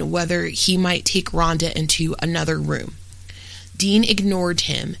asked Dean whether he might take Rhonda into another room. Dean ignored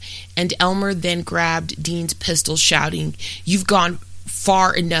him, and Elmer then grabbed Dean's pistol, shouting, "You've gone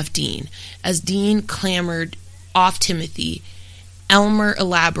far enough, Dean." As Dean clambered off Timothy, Elmer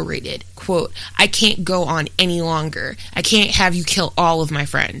elaborated, quote, "I can't go on any longer. I can't have you kill all of my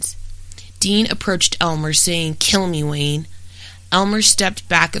friends." Dean approached Elmer, saying, "Kill me, Wayne." Elmer stepped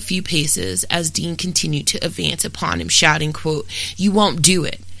back a few paces as Dean continued to advance upon him, shouting, quote, "You won't do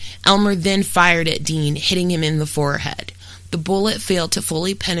it." Elmer then fired at Dean, hitting him in the forehead. The bullet failed to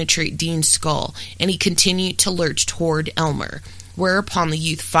fully penetrate Dean's skull, and he continued to lurch toward Elmer, whereupon the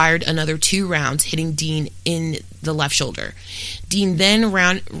youth fired another 2 rounds, hitting Dean in the left shoulder. Dean then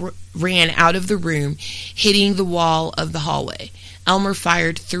ran out of the room, hitting the wall of the hallway. Elmer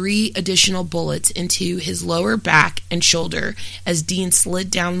fired 3 additional bullets into his lower back and shoulder as Dean slid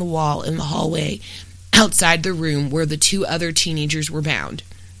down the wall in the hallway outside the room where the 2 other teenagers were bound.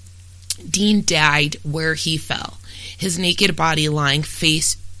 Dean died where he fell, his naked body lying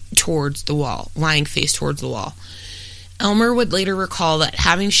face towards the wall. Elmer would later recall that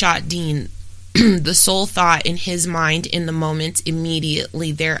having shot Dean the sole thought in his mind in the moments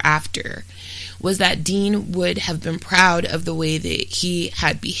immediately thereafter was that Dean would have been proud of the way that he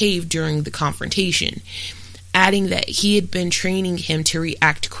had behaved during the confrontation, adding that he had been training him to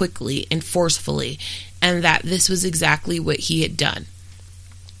react quickly and forcefully, and that this was exactly what he had done.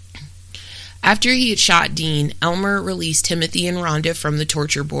 After he had shot Dean, Elmer released Timothy and Rhonda from the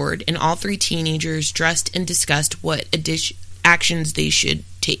torture board, and all three teenagers dressed and discussed what actions they should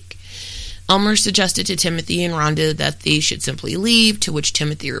take. Elmer suggested to Timothy and Rhonda that they should simply leave, to which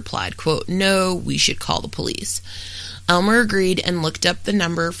Timothy replied, quote, "No, we should call the police." Elmer agreed and looked up the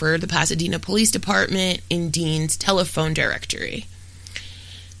number for the Pasadena Police Department in Dean's telephone directory.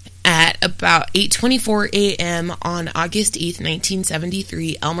 At about 8:24 a.m. on August 8,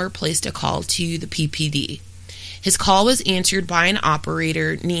 1973, Elmer placed a call to the PPD. His call was answered by an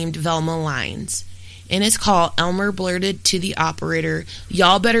operator named Velma Lines. In his call, Elmer blurted to the operator,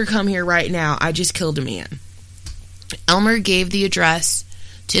 "Y'all better come here right now. I just killed a man." Elmer gave the address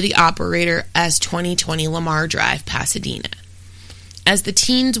to the operator as 2020 Lamar Drive, Pasadena. As the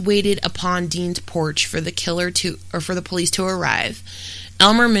teens waited upon Dean's porch for the police to arrive,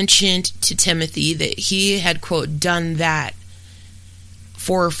 Elmer mentioned to Timothy that he had, quote, done that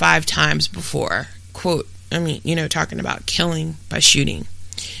 4 or 5 times before. Quote, talking about killing by shooting.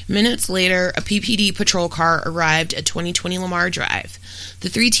 Minutes later, a PPD patrol car arrived at 2020 Lamar Drive. The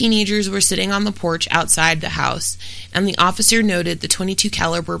 3 teenagers were sitting on the porch outside the house, and the officer noted the .22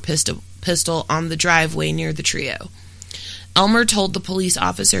 caliber pistol on the driveway near the trio. Elmer told the police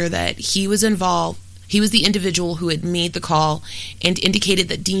officer that he was the individual who had made the call, and indicated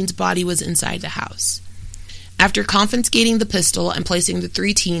that Dean's body was inside the house. After confiscating the pistol and placing the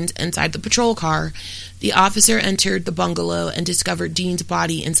 3 teens inside the patrol car, the officer entered the bungalow and discovered Dean's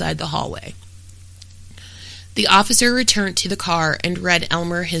body inside the hallway. The officer returned to the car and read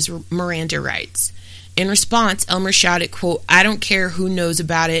Elmer his Miranda rights. In response, Elmer shouted, quote, "I don't care who knows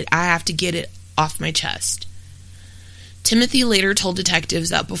about it. I have to get it off my chest." Timothy later told detectives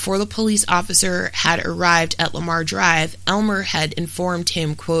that before the police officer had arrived at Lamar Drive, Elmer had informed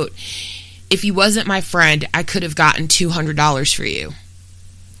him, quote, "If you wasn't my friend, I could have gotten $200 for you."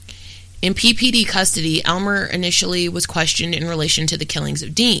 In PPD custody, Elmer initially was questioned in relation to the killing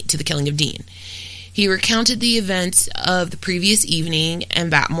of Dean. He recounted the events of the previous evening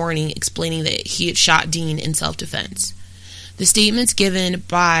and that morning, explaining that he had shot Dean in self-defense. The statements given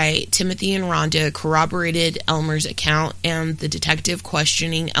by Timothy and Rhonda corroborated Elmer's account, and the detective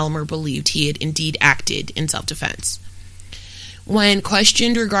questioning Elmer believed he had indeed acted in self-defense. When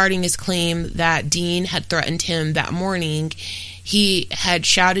questioned regarding his claim that Dean had threatened him that morning, he had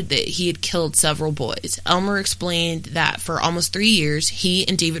shouted that he had killed several boys. Elmer explained that for almost 3 years, he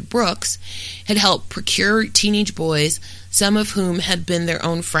and David Brooks had helped procure teenage boys, some of whom had been their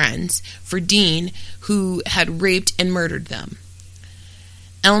own friends, for Dean, who had raped and murdered them.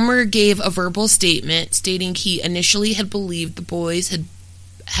 Elmer gave a verbal statement stating he initially had believed the boys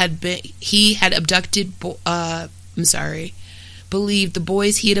believed the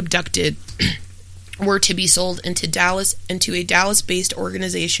boys he had abducted were to be sold into a Dallas-based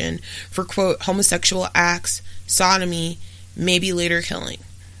organization for, quote, homosexual acts, sodomy, maybe later killing.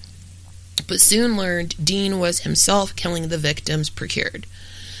 But soon learned Dean was himself killing the victims procured.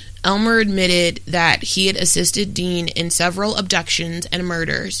 Elmer admitted that he had assisted Dean in several abductions and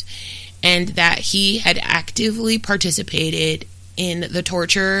murders, and that he had actively participated in the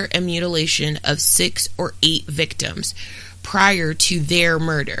torture and mutilation of 6 or 8 victims prior to their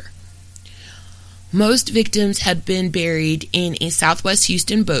murder. Most victims had been buried in a Southwest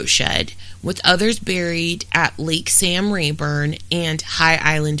Houston boat shed, with others buried at Lake Sam Rayburn and High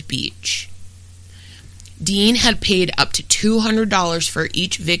Island Beach. Dean had paid up to $200 for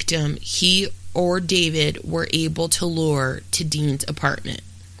each victim he or David were able to lure to Dean's apartment.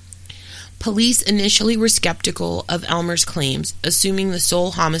 Police initially were skeptical of Elmer's claims, assuming the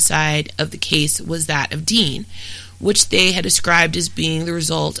sole homicide of the case was that of Dean, which they had described as being the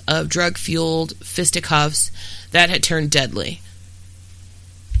result of drug-fueled fisticuffs that had turned deadly.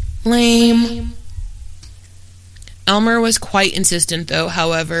 Lame. Elmer was quite insistent, though,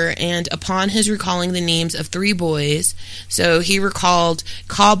 however, and upon his recalling the names of 3 boys, so he recalled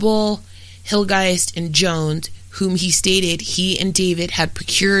Cobble, Hilgeist, and Jones, whom he stated he and David had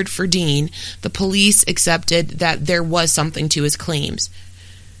procured for Dean, the police accepted that there was something to his claims.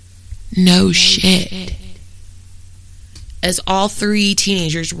 No shit. As all 3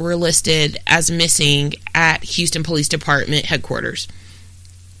 teenagers were listed as missing at Houston Police Department headquarters.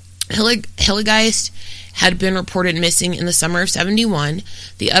 Hillegeist had been reported missing in the summer of 71.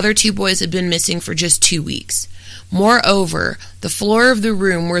 The other 2 boys had been missing for just 2 weeks. Moreover, the floor of the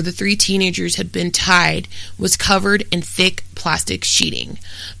room where the 3 teenagers had been tied was covered in thick plastic sheeting.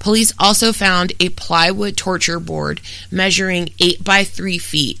 Police also found a plywood torture board measuring 8 by 3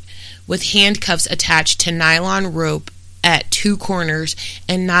 feet with handcuffs attached to nylon rope at 2 corners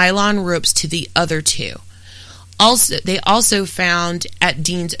and nylon ropes to the other 2. They also found at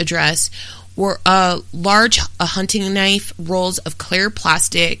Dean's address were a hunting knife, rolls of clear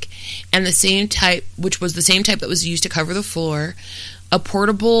plastic, and the same type, which was the same type that was used to cover the floor, a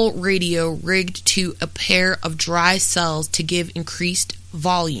portable radio rigged to a pair of dry cells to give increased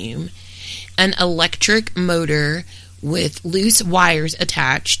volume, an electric motor with loose wires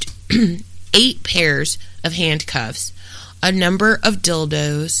attached, 8 pairs of handcuffs, a number of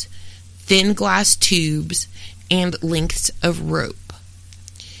dildos, thin glass tubes, and lengths of rope.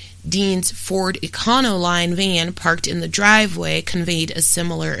 Dean's Ford Econoline van parked in the driveway conveyed a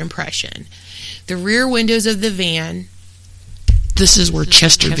similar impression. The rear windows of the van... This is where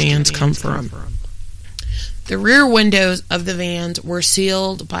Chester vans come from. The rear windows of the vans were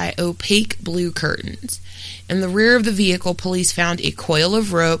sealed by opaque blue curtains. In the rear of the vehicle, police found a coil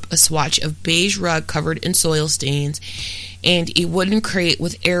of rope, a swatch of beige rug covered in soil stains, and a wooden crate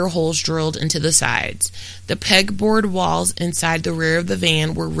with air holes drilled into the sides. The pegboard walls inside the rear of the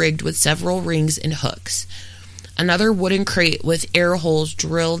van were rigged with several rings and hooks. Another wooden crate with air holes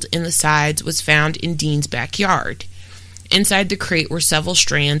drilled in the sides was found in Dean's backyard. Inside the crate were several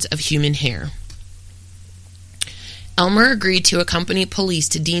strands of human hair. Elmer agreed to accompany police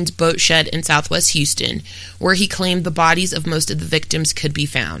to Dean's boat shed in southwest Houston, where he claimed the bodies of most of the victims could be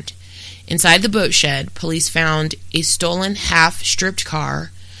found. Inside the boat shed, police found a stolen half-stripped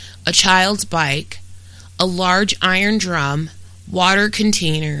car, a child's bike, a large iron drum, water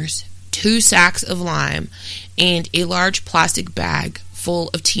containers, 2 sacks of lime, and a large plastic bag full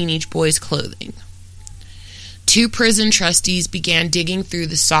of teenage boys' clothing. 2 prison trustees began digging through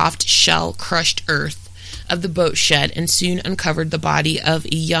the soft, shell-crushed earth of the boat shed and soon uncovered the body of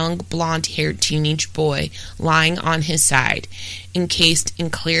a young, blonde-haired teenage boy lying on his side, encased in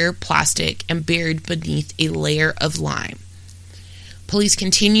clear plastic and buried beneath a layer of lime. Police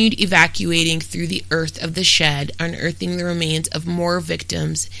continued evacuating through the earth of the shed, unearthing the remains of more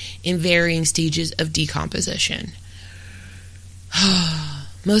victims in varying stages of decomposition.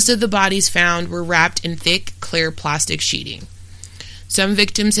 Most of the bodies found were wrapped in thick, clear plastic sheeting. Some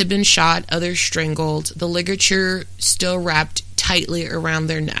victims had been shot, others strangled, the ligature still wrapped tightly around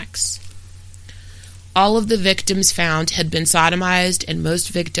their necks. All of the victims found had been sodomized, and most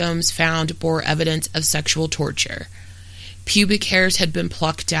victims found bore evidence of sexual torture. Pubic hairs had been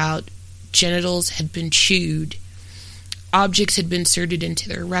plucked out, genitals had been chewed, objects had been inserted into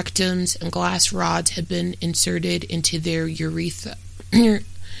their rectums, and glass rods had been inserted into their urethra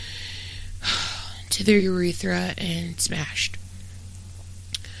and smashed.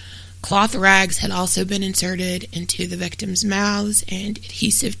 Cloth rags had also been inserted into the victims' mouths, and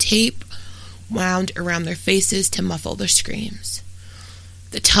adhesive tape wound around their faces to muffle their screams.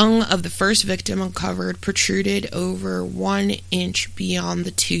 The tongue of the first victim uncovered protruded over 1 inch beyond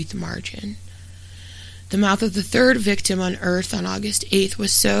the tooth margin. The mouth of the third victim unearthed on August 8th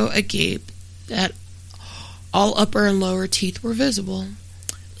was so agape that all upper and lower teeth were visible,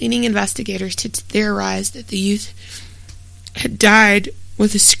 leading investigators to theorize that the youth had died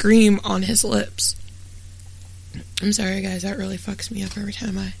with a scream on his lips. I'm sorry, guys, that really fucks me up every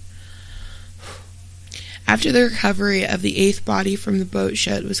time After the recovery of the 8th body from the boat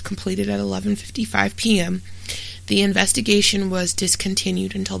shed was completed at 11:55 p.m., the investigation was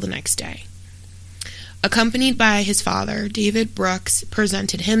discontinued until the next day. Accompanied by his father, David Brooks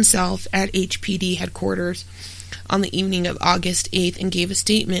presented himself at HPD headquarters on the evening of August 8th and gave a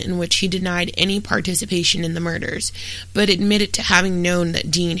statement in which he denied any participation in the murders, but admitted to having known that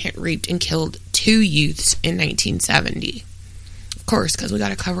Dean had raped and killed 2 youths in 1970. Of course, because we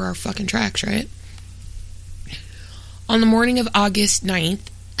gotta cover our fucking tracks, right? On the morning of August 9th,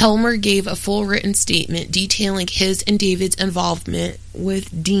 Elmer gave a full written statement detailing his and David's involvement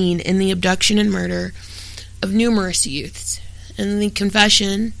with Dean in the abduction and murder of numerous youths. In the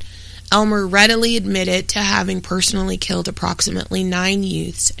confession, Elmer readily admitted to having personally killed approximately 9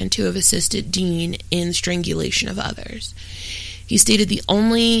 youths and to have assisted Dean in strangulation of others. He stated the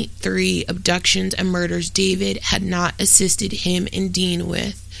only 3 abductions and murders David had not assisted him and Dean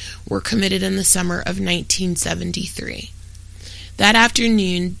with were committed in the summer of 1973. That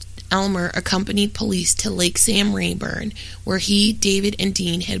afternoon, Elmer accompanied police to Lake Sam Rayburn, where he, David, and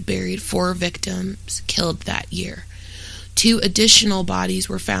Dean had buried 4 victims killed that year. 2 additional bodies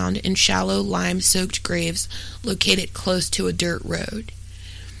were found in shallow lime-soaked graves located close to a dirt road.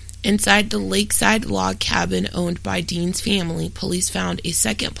 Inside the lakeside log cabin owned by Dean's family, police found a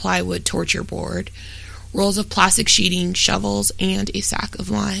second plywood torture board, rolls of plastic sheeting, shovels, and a sack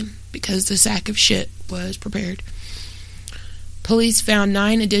of lime, because the sack of shit was prepared. Police found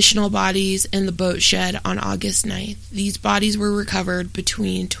 9 additional bodies in the boat shed on August 9th. These bodies were recovered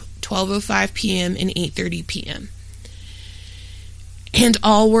between 12:05 p.m. and 8:30 p.m. and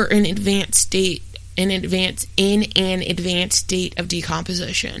all were in an advanced state of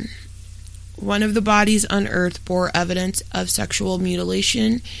decomposition. One of the bodies unearthed bore evidence of sexual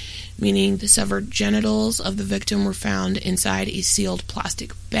mutilation, meaning the severed genitals of the victim were found inside a sealed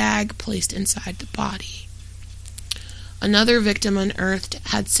plastic bag placed inside the body. Another victim unearthed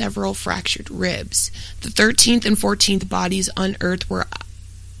had several fractured ribs. The 13th and 14th bodies unearthed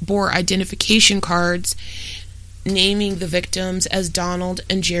bore identification cards naming the victims as Donald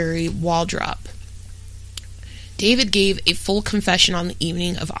and Jerry Waldrop. David gave a full confession on the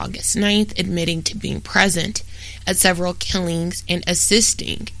evening of August 9th, admitting to being present at several killings and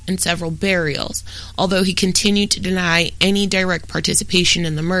assisting in several burials, although he continued to deny any direct participation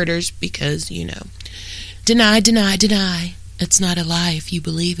in the murders because, deny. It's not a lie if you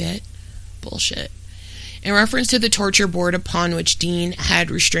believe it. Bullshit. In reference to the torture board upon which Dean had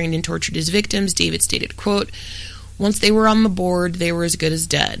restrained and tortured his victims, David stated, quote, "Once they were on the board, they were as good as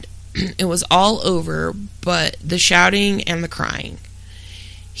dead. It was all over, but the shouting and the crying."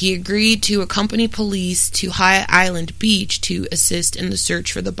 He agreed to accompany police to High Island Beach to assist in the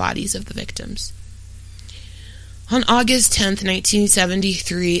search for the bodies of the victims. On August 10th,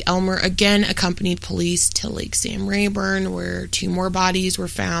 1973, Elmer again accompanied police to Lake Sam Rayburn, where 2 more bodies were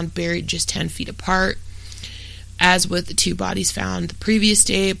found buried just 10 feet apart. As with the 2 bodies found the previous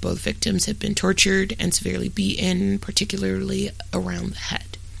day, both victims had been tortured and severely beaten, particularly around the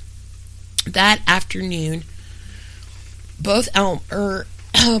head. That afternoon, both Elmer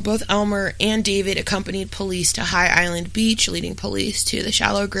and David accompanied police to High Island Beach, leading police to the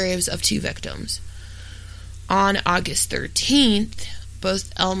shallow graves of 2 victims. On August 13th,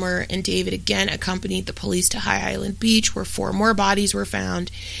 both Elmer and David again accompanied the police to High Island Beach, where 4 more bodies were found,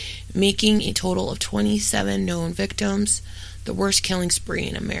 making a total of 27 known victims, the worst killing spree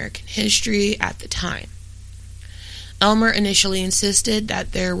in American history at the time. Elmer initially insisted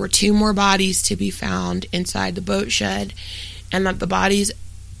that there were 2 more bodies to be found inside the boat shed, and that the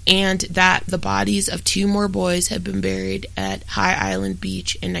bodies of 2 more boys had been buried at High Island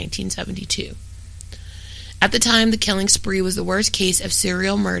Beach in 1972. At the time, the killing spree was the worst case of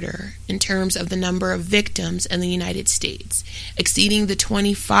serial murder in terms of the number of victims in the United States, exceeding the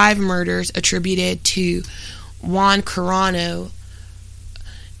 25 murders attributed to Juan Carano,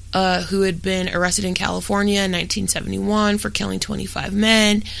 who had been arrested in California in 1971 for killing 25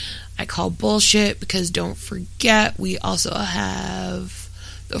 men. I call bullshit because don't forget we also have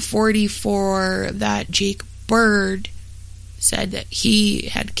the 44 that Jake Bird said that he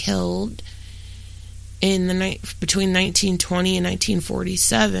had killed in the night between 1920 and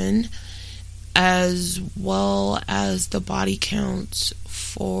 1947, as well as the body counts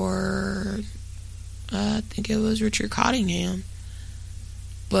for I think it was Richard Cottingham.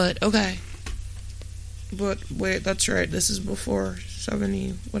 But okay. But wait, that's right. This is before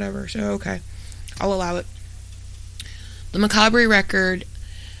 70 whatever. So okay. I'll allow it. The macabre record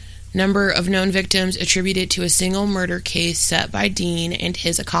number of known victims attributed to a single murder case set by Dean and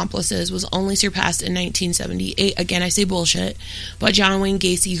his accomplices was only surpassed in 1978, again I say bullshit, by John Wayne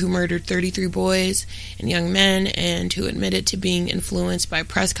Gacy, who murdered 33 boys and young men and who admitted to being influenced by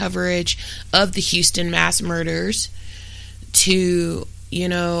press coverage of the Houston mass murders to,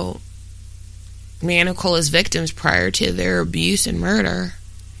 manacle his victims prior to their abuse and murder.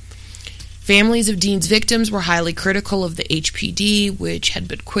 Families of Dean's victims were highly critical of the HPD, which had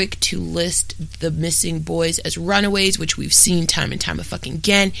been quick to list the missing boys as runaways, which we've seen time and time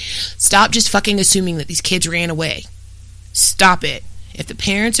again. Stop just fucking assuming that these kids ran away. Stop it. If the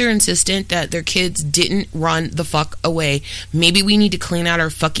parents are insistent that their kids didn't run the fuck away, maybe we need to clean out our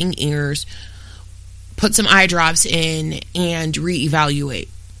fucking ears, put some eye drops in, and reevaluate.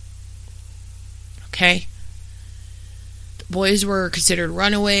 Okay? Boys were considered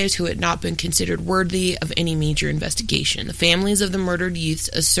runaways who had not been considered worthy of any major investigation. The families of the murdered youths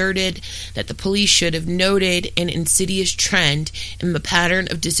asserted that the police should have noted an insidious trend in the pattern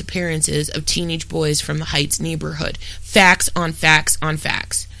of disappearances of teenage boys from the Heights neighborhood. Facts on facts on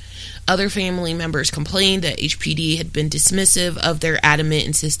facts. Other family members complained that HPD had been dismissive of their adamant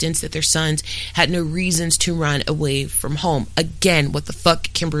insistence that their sons had no reasons to run away from home. Again, what the fuck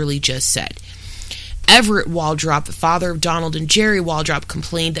Kimberly just said. Everett Waldrop, the father of Donald and Jerry Waldrop,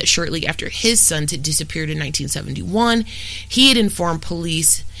 complained that shortly after his sons had disappeared in 1971, he had informed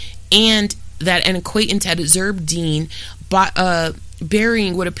police and that an acquaintance had observed Dean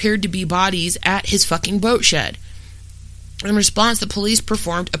burying what appeared to be bodies at his fucking boat shed. In response, the police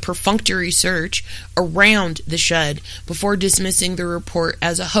performed a perfunctory search around the shed before dismissing the report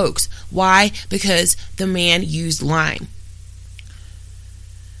as a hoax. Why? Because the man used lime.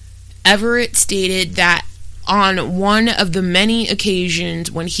 Everett stated that on one of the many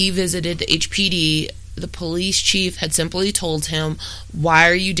occasions when he visited the HPD, the police chief had simply told him, "Why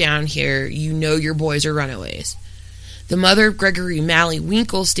are you down here? You know your boys are runaways." The mother of Gregory Malley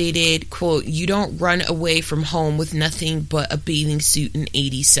Winkle stated, quote, "You don't run away from home with nothing but a bathing suit and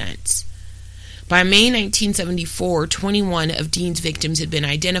 80 cents. By May 1974, 21 of Dean's victims had been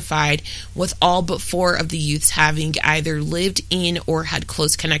identified, with all but 4 of the youths having either lived in or had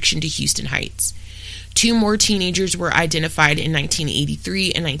close connection to Houston Heights. 2 more teenagers were identified in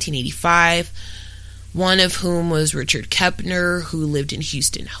 1983 and 1985. One of whom was Richard Kepner, who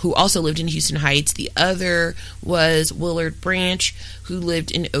also lived in Houston Heights. The other was Willard Branch, who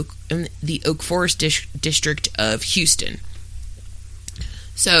lived in the Oak Forest district of Houston.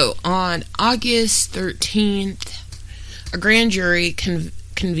 So, on August 13th, a grand jury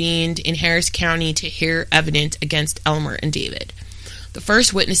convened in Harris County to hear evidence against Elmer and David. The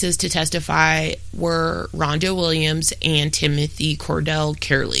first witnesses to testify were Rondo Williams and Timothy Cordell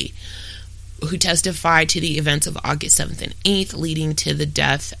Carley, who testified to the events of August 7th and 8th, leading to the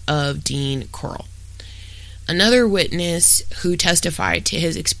death of Dean Corll. Another witness who testified to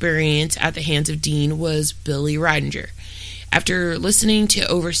his experience at the hands of Dean was Billy Ridinger. After listening to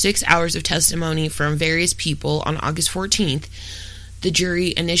over 6 hours of testimony from various people on August 14th, the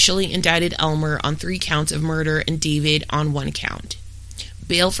jury initially indicted Elmer on 3 counts of murder and David on 1 count.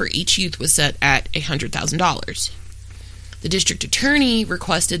 Bail for each youth was set at $100,000. The district attorney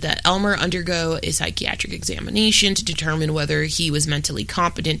requested that Elmer undergo a psychiatric examination to determine whether he was mentally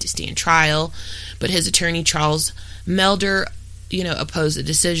competent to stand trial, but his attorney, Charles Melder, opposed the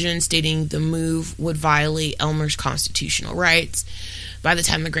decision, stating the move would violate Elmer's constitutional rights. By the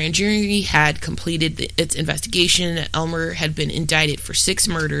time the grand jury had completed its investigation, Elmer had been indicted for 6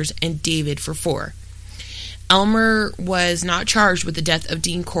 murders and David for 4. Elmer was not charged with the death of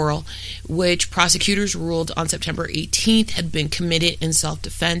Dean Corll, which prosecutors ruled on September 18th had been committed in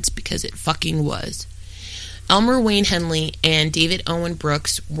self-defense because it fucking was. Elmer Wayne Henley and David Owen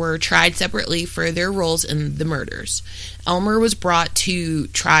Brooks were tried separately for their roles in the murders. Elmer was brought to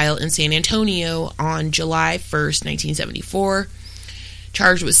trial in San Antonio on July 1st, 1974,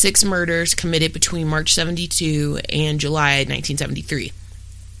 charged with 6 murders committed between March 72 and July 1973.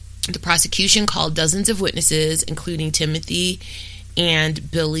 The prosecution called dozens of witnesses, including Timothy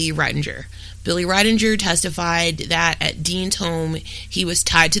and Billy Ridinger. Billy Ridinger testified that at Dean's home, he was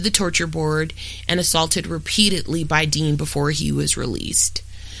tied to the torture board and assaulted repeatedly by Dean before he was released.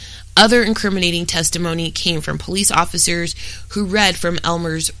 Other incriminating testimony came from police officers who read from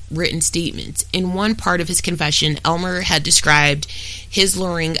Elmer's written statements. In one part of his confession, Elmer had described his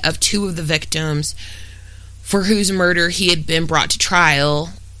luring of 2 of the victims for whose murder he had been brought to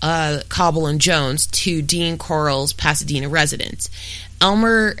trial, Cobble and Jones, to Dean Corll's Pasadena residence.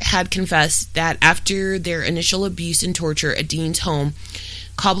 Elmer had confessed that after their initial abuse and torture at Dean's home,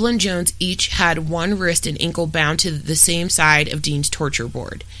 Cobble and Jones each had one wrist and ankle bound to the same side of Dean's torture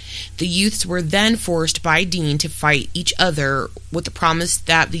board. The youths were then forced by Dean to fight each other with the promise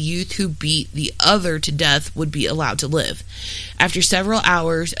that the youth who beat the other to death would be allowed to live. After several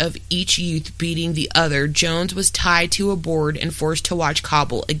hours of each youth beating the other, Jones was tied to a board and forced to watch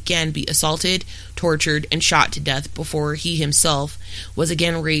Cobble again be assaulted, tortured, and shot to death before he himself was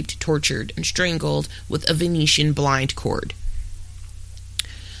again raped, tortured, and strangled with a Venetian blind cord.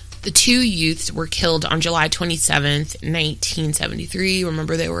 The 2 youths were killed on July 27th, 1973.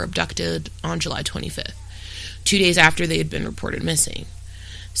 Remember, they were abducted on July 25th, 2 days after they had been reported missing.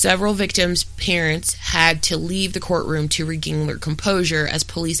 Several victims' parents had to leave the courtroom to regain their composure as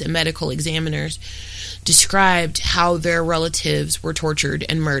police and medical examiners described how their relatives were tortured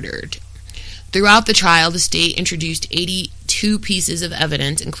and murdered. Throughout the trial, the state introduced 82 pieces of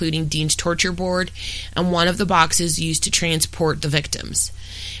evidence, including Dean's torture board and one of the boxes used to transport the victims.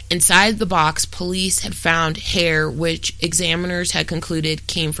 Inside the box, police had found hair which examiners had concluded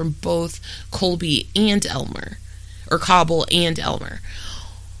came from both Colby and Elmer, or Cobble and Elmer.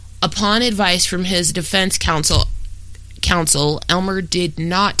 Upon advice from his defense counsel, Elmer did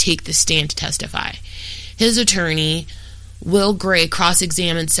not take the stand to testify. His attorney, Will Gray,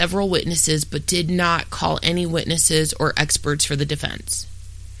 cross-examined several witnesses but did not call any witnesses or experts for the defense.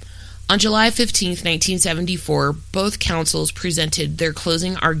 On July 15, 1974, both counsels presented their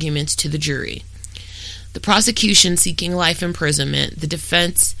closing arguments to the jury. The prosecution seeking life imprisonment, the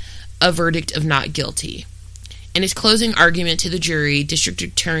defense a verdict of not guilty. In his closing argument to the jury, District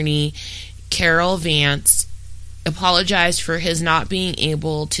Attorney Carol Vance apologized for his not being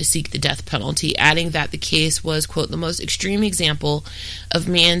able to seek the death penalty, adding that the case was, quote, the most extreme example of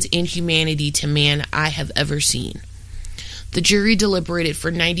man's inhumanity to man I have ever seen. The jury deliberated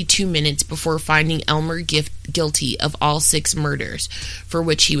for 92 minutes before finding Elmer guilty of all 6 murders for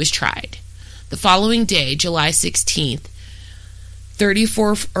which he was tried. The following day, July 16th,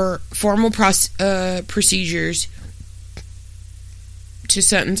 34 formal procedures to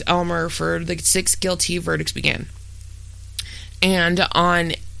sentence Elmer for the 6 guilty verdicts began. And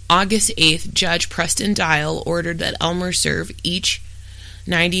on August 8th, Judge Preston Dial ordered that Elmer serve each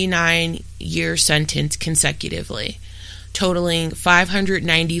 99-year sentence consecutively, totaling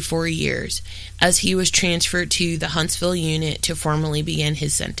 594 years, as he was transferred to the Huntsville unit to formally begin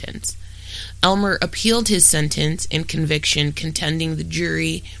his sentence. Elmer appealed his sentence and conviction, contending the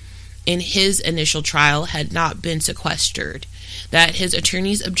jury in his initial trial had not been sequestered, that his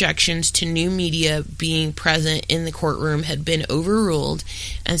attorney's objections to new media being present in the courtroom had been overruled,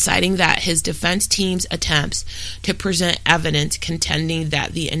 and citing that his defense team's attempts to present evidence contending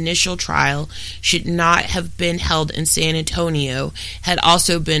that the initial trial should not have been held in San Antonio had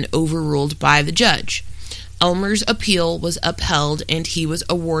also been overruled by the judge. Elmer's appeal was upheld, and he was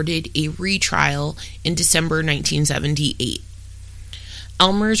awarded a retrial in December 1978.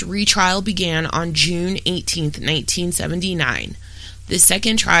 Elmer's retrial began on June 18, 1979. The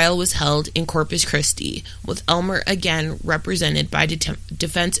second trial was held in Corpus Christi, with Elmer again represented by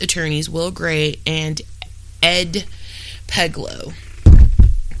defense attorneys Will Gray and Ed Peglow.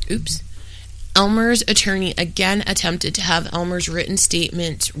 Elmer's attorney again attempted to have Elmer's written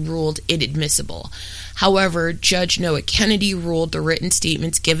statements ruled inadmissible. However, Judge Noah Kennedy ruled the written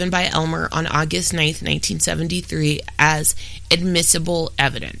statements given by Elmer on August 9, 1973 as admissible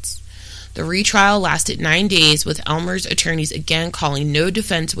evidence. The retrial lasted 9 days, with Elmer's attorneys again calling no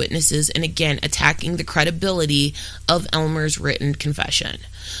defense witnesses and again attacking the credibility of Elmer's written confession.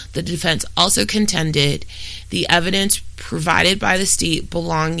 The defense also contended the evidence provided by the state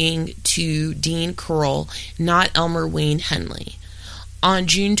belonging to Dean Curl, not Elmer Wayne Henley. On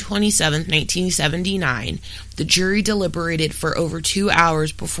June 27, 1979, the jury deliberated for over 2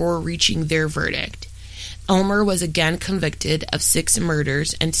 hours before reaching their verdict. Elmer was again convicted of 6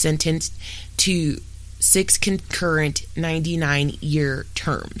 murders and sentenced to 6 concurrent 99-year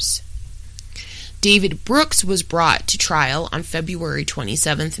terms. David Brooks was brought to trial on February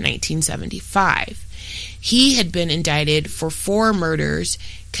 27, 1975. He had been indicted for 4 murders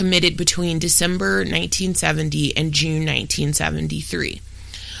committed between December 1970 and June 1973,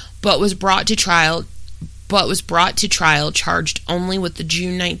 but was brought to trial charged only with the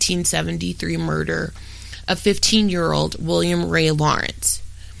June 1973 murder of 15-year-old William Ray Lawrence.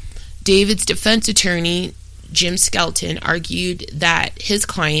 David's defense attorney, Jim Skelton, argued that his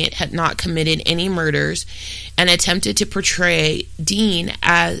client had not committed any murders and attempted to portray Dean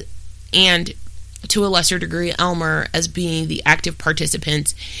and to a lesser degree Elmer as being the active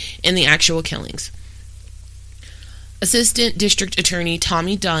participants in the actual killings. Assistant District Attorney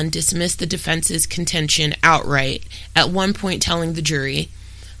Tommy Dunn dismissed the defense's contention outright, at one point telling the jury,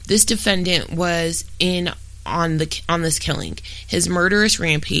 "This defendant was in on this killing, his murderous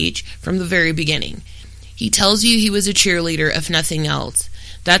rampage from the very beginning. He tells you he was a cheerleader, if nothing else.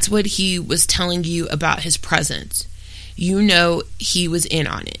 That's what he was telling you about his presence. You know he was in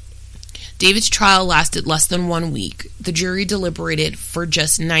on it." David's trial lasted less than 1 week. The jury deliberated for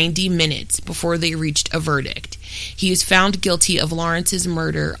just 90 minutes before they reached a verdict. He was found guilty of Lawrence's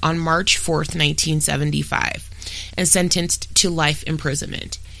murder on March 4th, 1975, and sentenced to life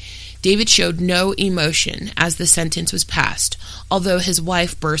imprisonment. David showed no emotion as the sentence was passed, although his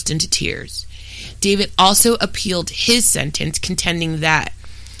wife burst into tears. David also appealed his sentence, contending that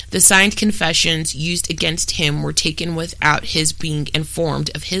the signed confessions used against him were taken without his being informed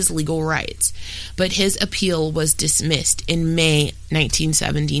of his legal rights, but his appeal was dismissed in May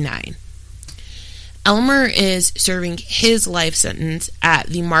 1979. Elmer is serving his life sentence at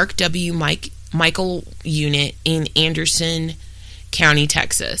the Mark W. Michael Unit in Anderson County,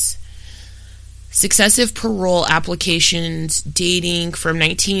 Texas. Successive parole applications dating from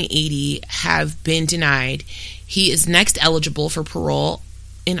 1980 have been denied. He is next eligible for parole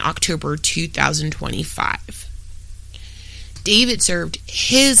in October 2025. David served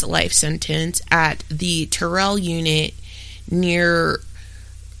his life sentence at the Terrell Unit near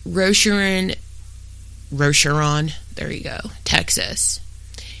Rocheron, Texas.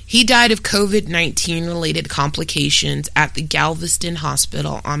 He died of COVID-19 related complications at the Galveston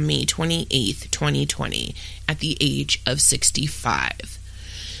Hospital on May 28th, 2020, at the age of 65.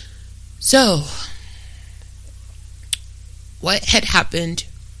 So, what had happened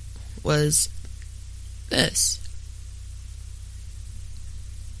was this.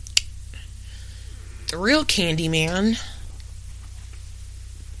 The real Candyman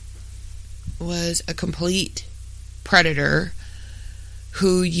was a complete predator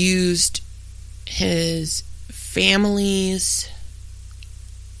who used his family's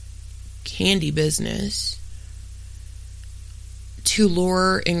candy business to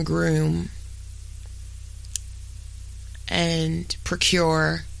lure and groom and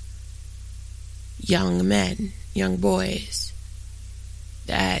procure young men, young boys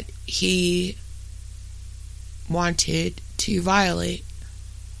that he wanted to violate.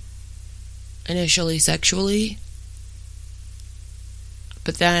 Initially sexually,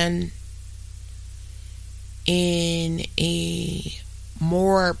 but then in a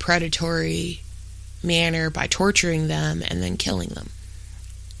more predatory manner by torturing them and then killing them.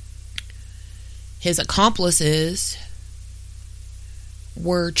 His accomplices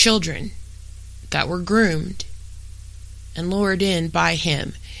were children that were groomed and lured in by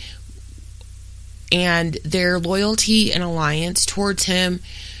him. And their loyalty and alliance towards him,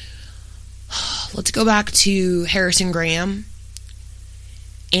 let's go back to Harrison Graham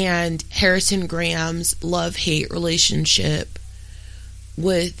and Harrison Graham's love-hate relationship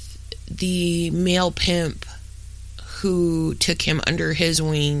with the male pimp who took him under his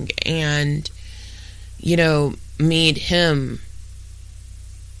wing and, made him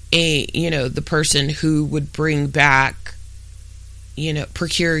the person who would bring back,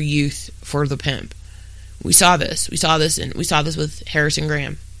 procure youth for the pimp. We saw this with Harrison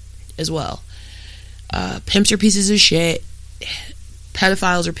Graham as well. Pimps are pieces of shit.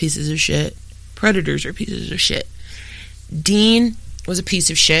 Pedophiles are pieces of shit. Predators are pieces of shit. Dean was a piece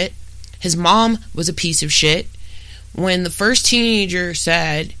of shit. His mom was a piece of shit. When the first teenager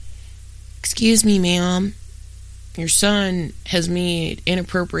said, "Excuse me, ma'am, your son has made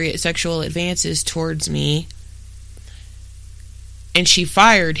inappropriate sexual advances towards me," and she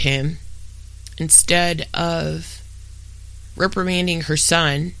fired him instead of reprimanding her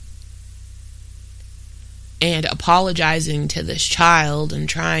son and apologizing to this child and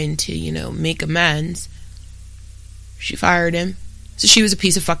trying to, make amends, she fired him. So she was a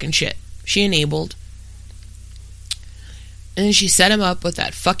piece of fucking shit. She enabled. And then she set him up with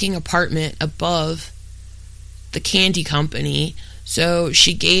that fucking apartment above the candy company. So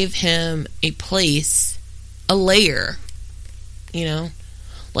she gave him a place, a lair,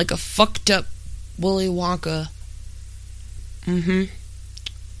 like a fucked up Willy Wonka.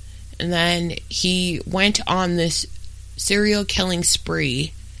 And then he went on this serial killing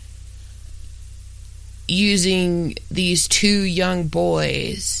spree using these two young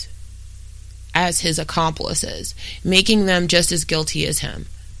boys as his accomplices, making them just as guilty as him.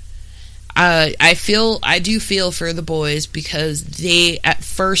 I do feel for the boys because they at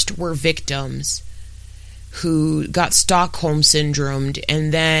first were victims who got Stockholm syndromed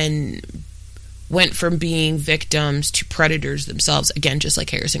and then went from being victims to predators themselves. Again, just like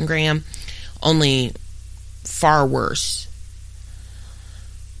Harrison Graham, only far worse.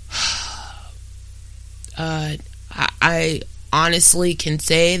 I honestly can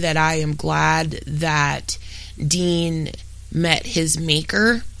say that I am glad that Dean met his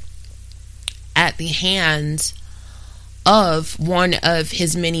maker at the hands of one of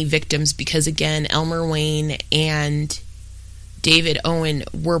his many victims, because again, Elmer Wayne and David Owen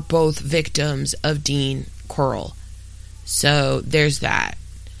were both victims of Dean Corll. So there's that.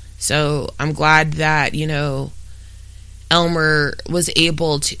 So I'm glad that, Elmer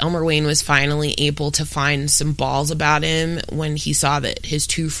Wayne was finally able to find some balls about him when he saw that his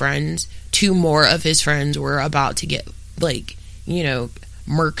two more of his friends were about to get,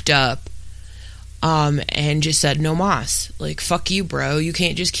 murked up. And just said, no mas. Fuck you, bro. You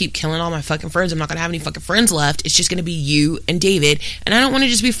can't just keep killing all my fucking friends. I'm not going to have any fucking friends left. It's just going to be you and David. And I don't want to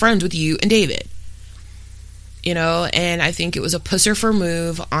just be friends with you and David. And I think it was a pusser-for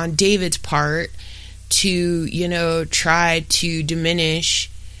move on David's part to, try to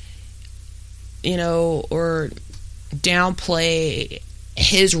diminish, or downplay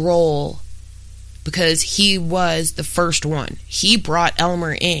his role because he was the first one. He brought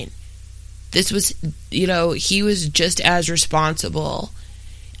Elmer in. This was, he was just as responsible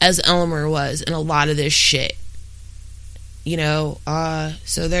as Elmer was in a lot of this shit. So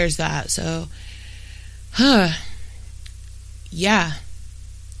there's that. So, yeah.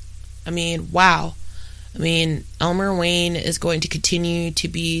 I mean, wow. I mean, Elmer Wayne is going to continue to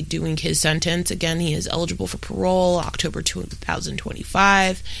be doing his sentence. Again, he is eligible for parole October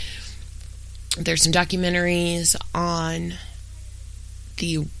 2025. There's some documentaries on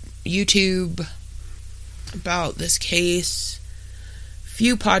the YouTube about this case.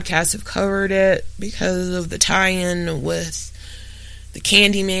 Few podcasts have covered it because of the tie-in with the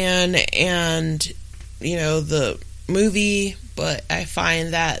Candyman and, the movie, but I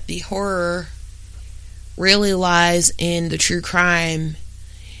find that the horror really lies in the true crime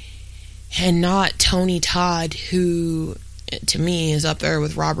and not Tony Todd, who to me is up there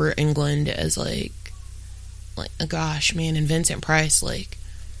with Robert Englund as gosh, man, and Vincent Price,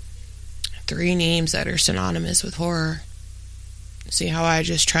 three names that are synonymous with horror. See how I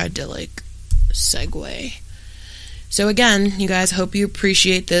just tried to segue. So again, you guys, hope you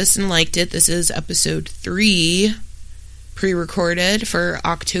appreciate this and liked it. This is episode 3, pre-recorded for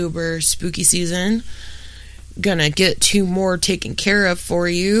October spooky season. Gonna get 2 more taken care of for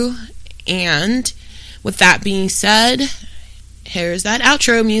you. And with that being said, here's that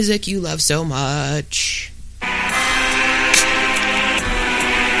outro music you love so much.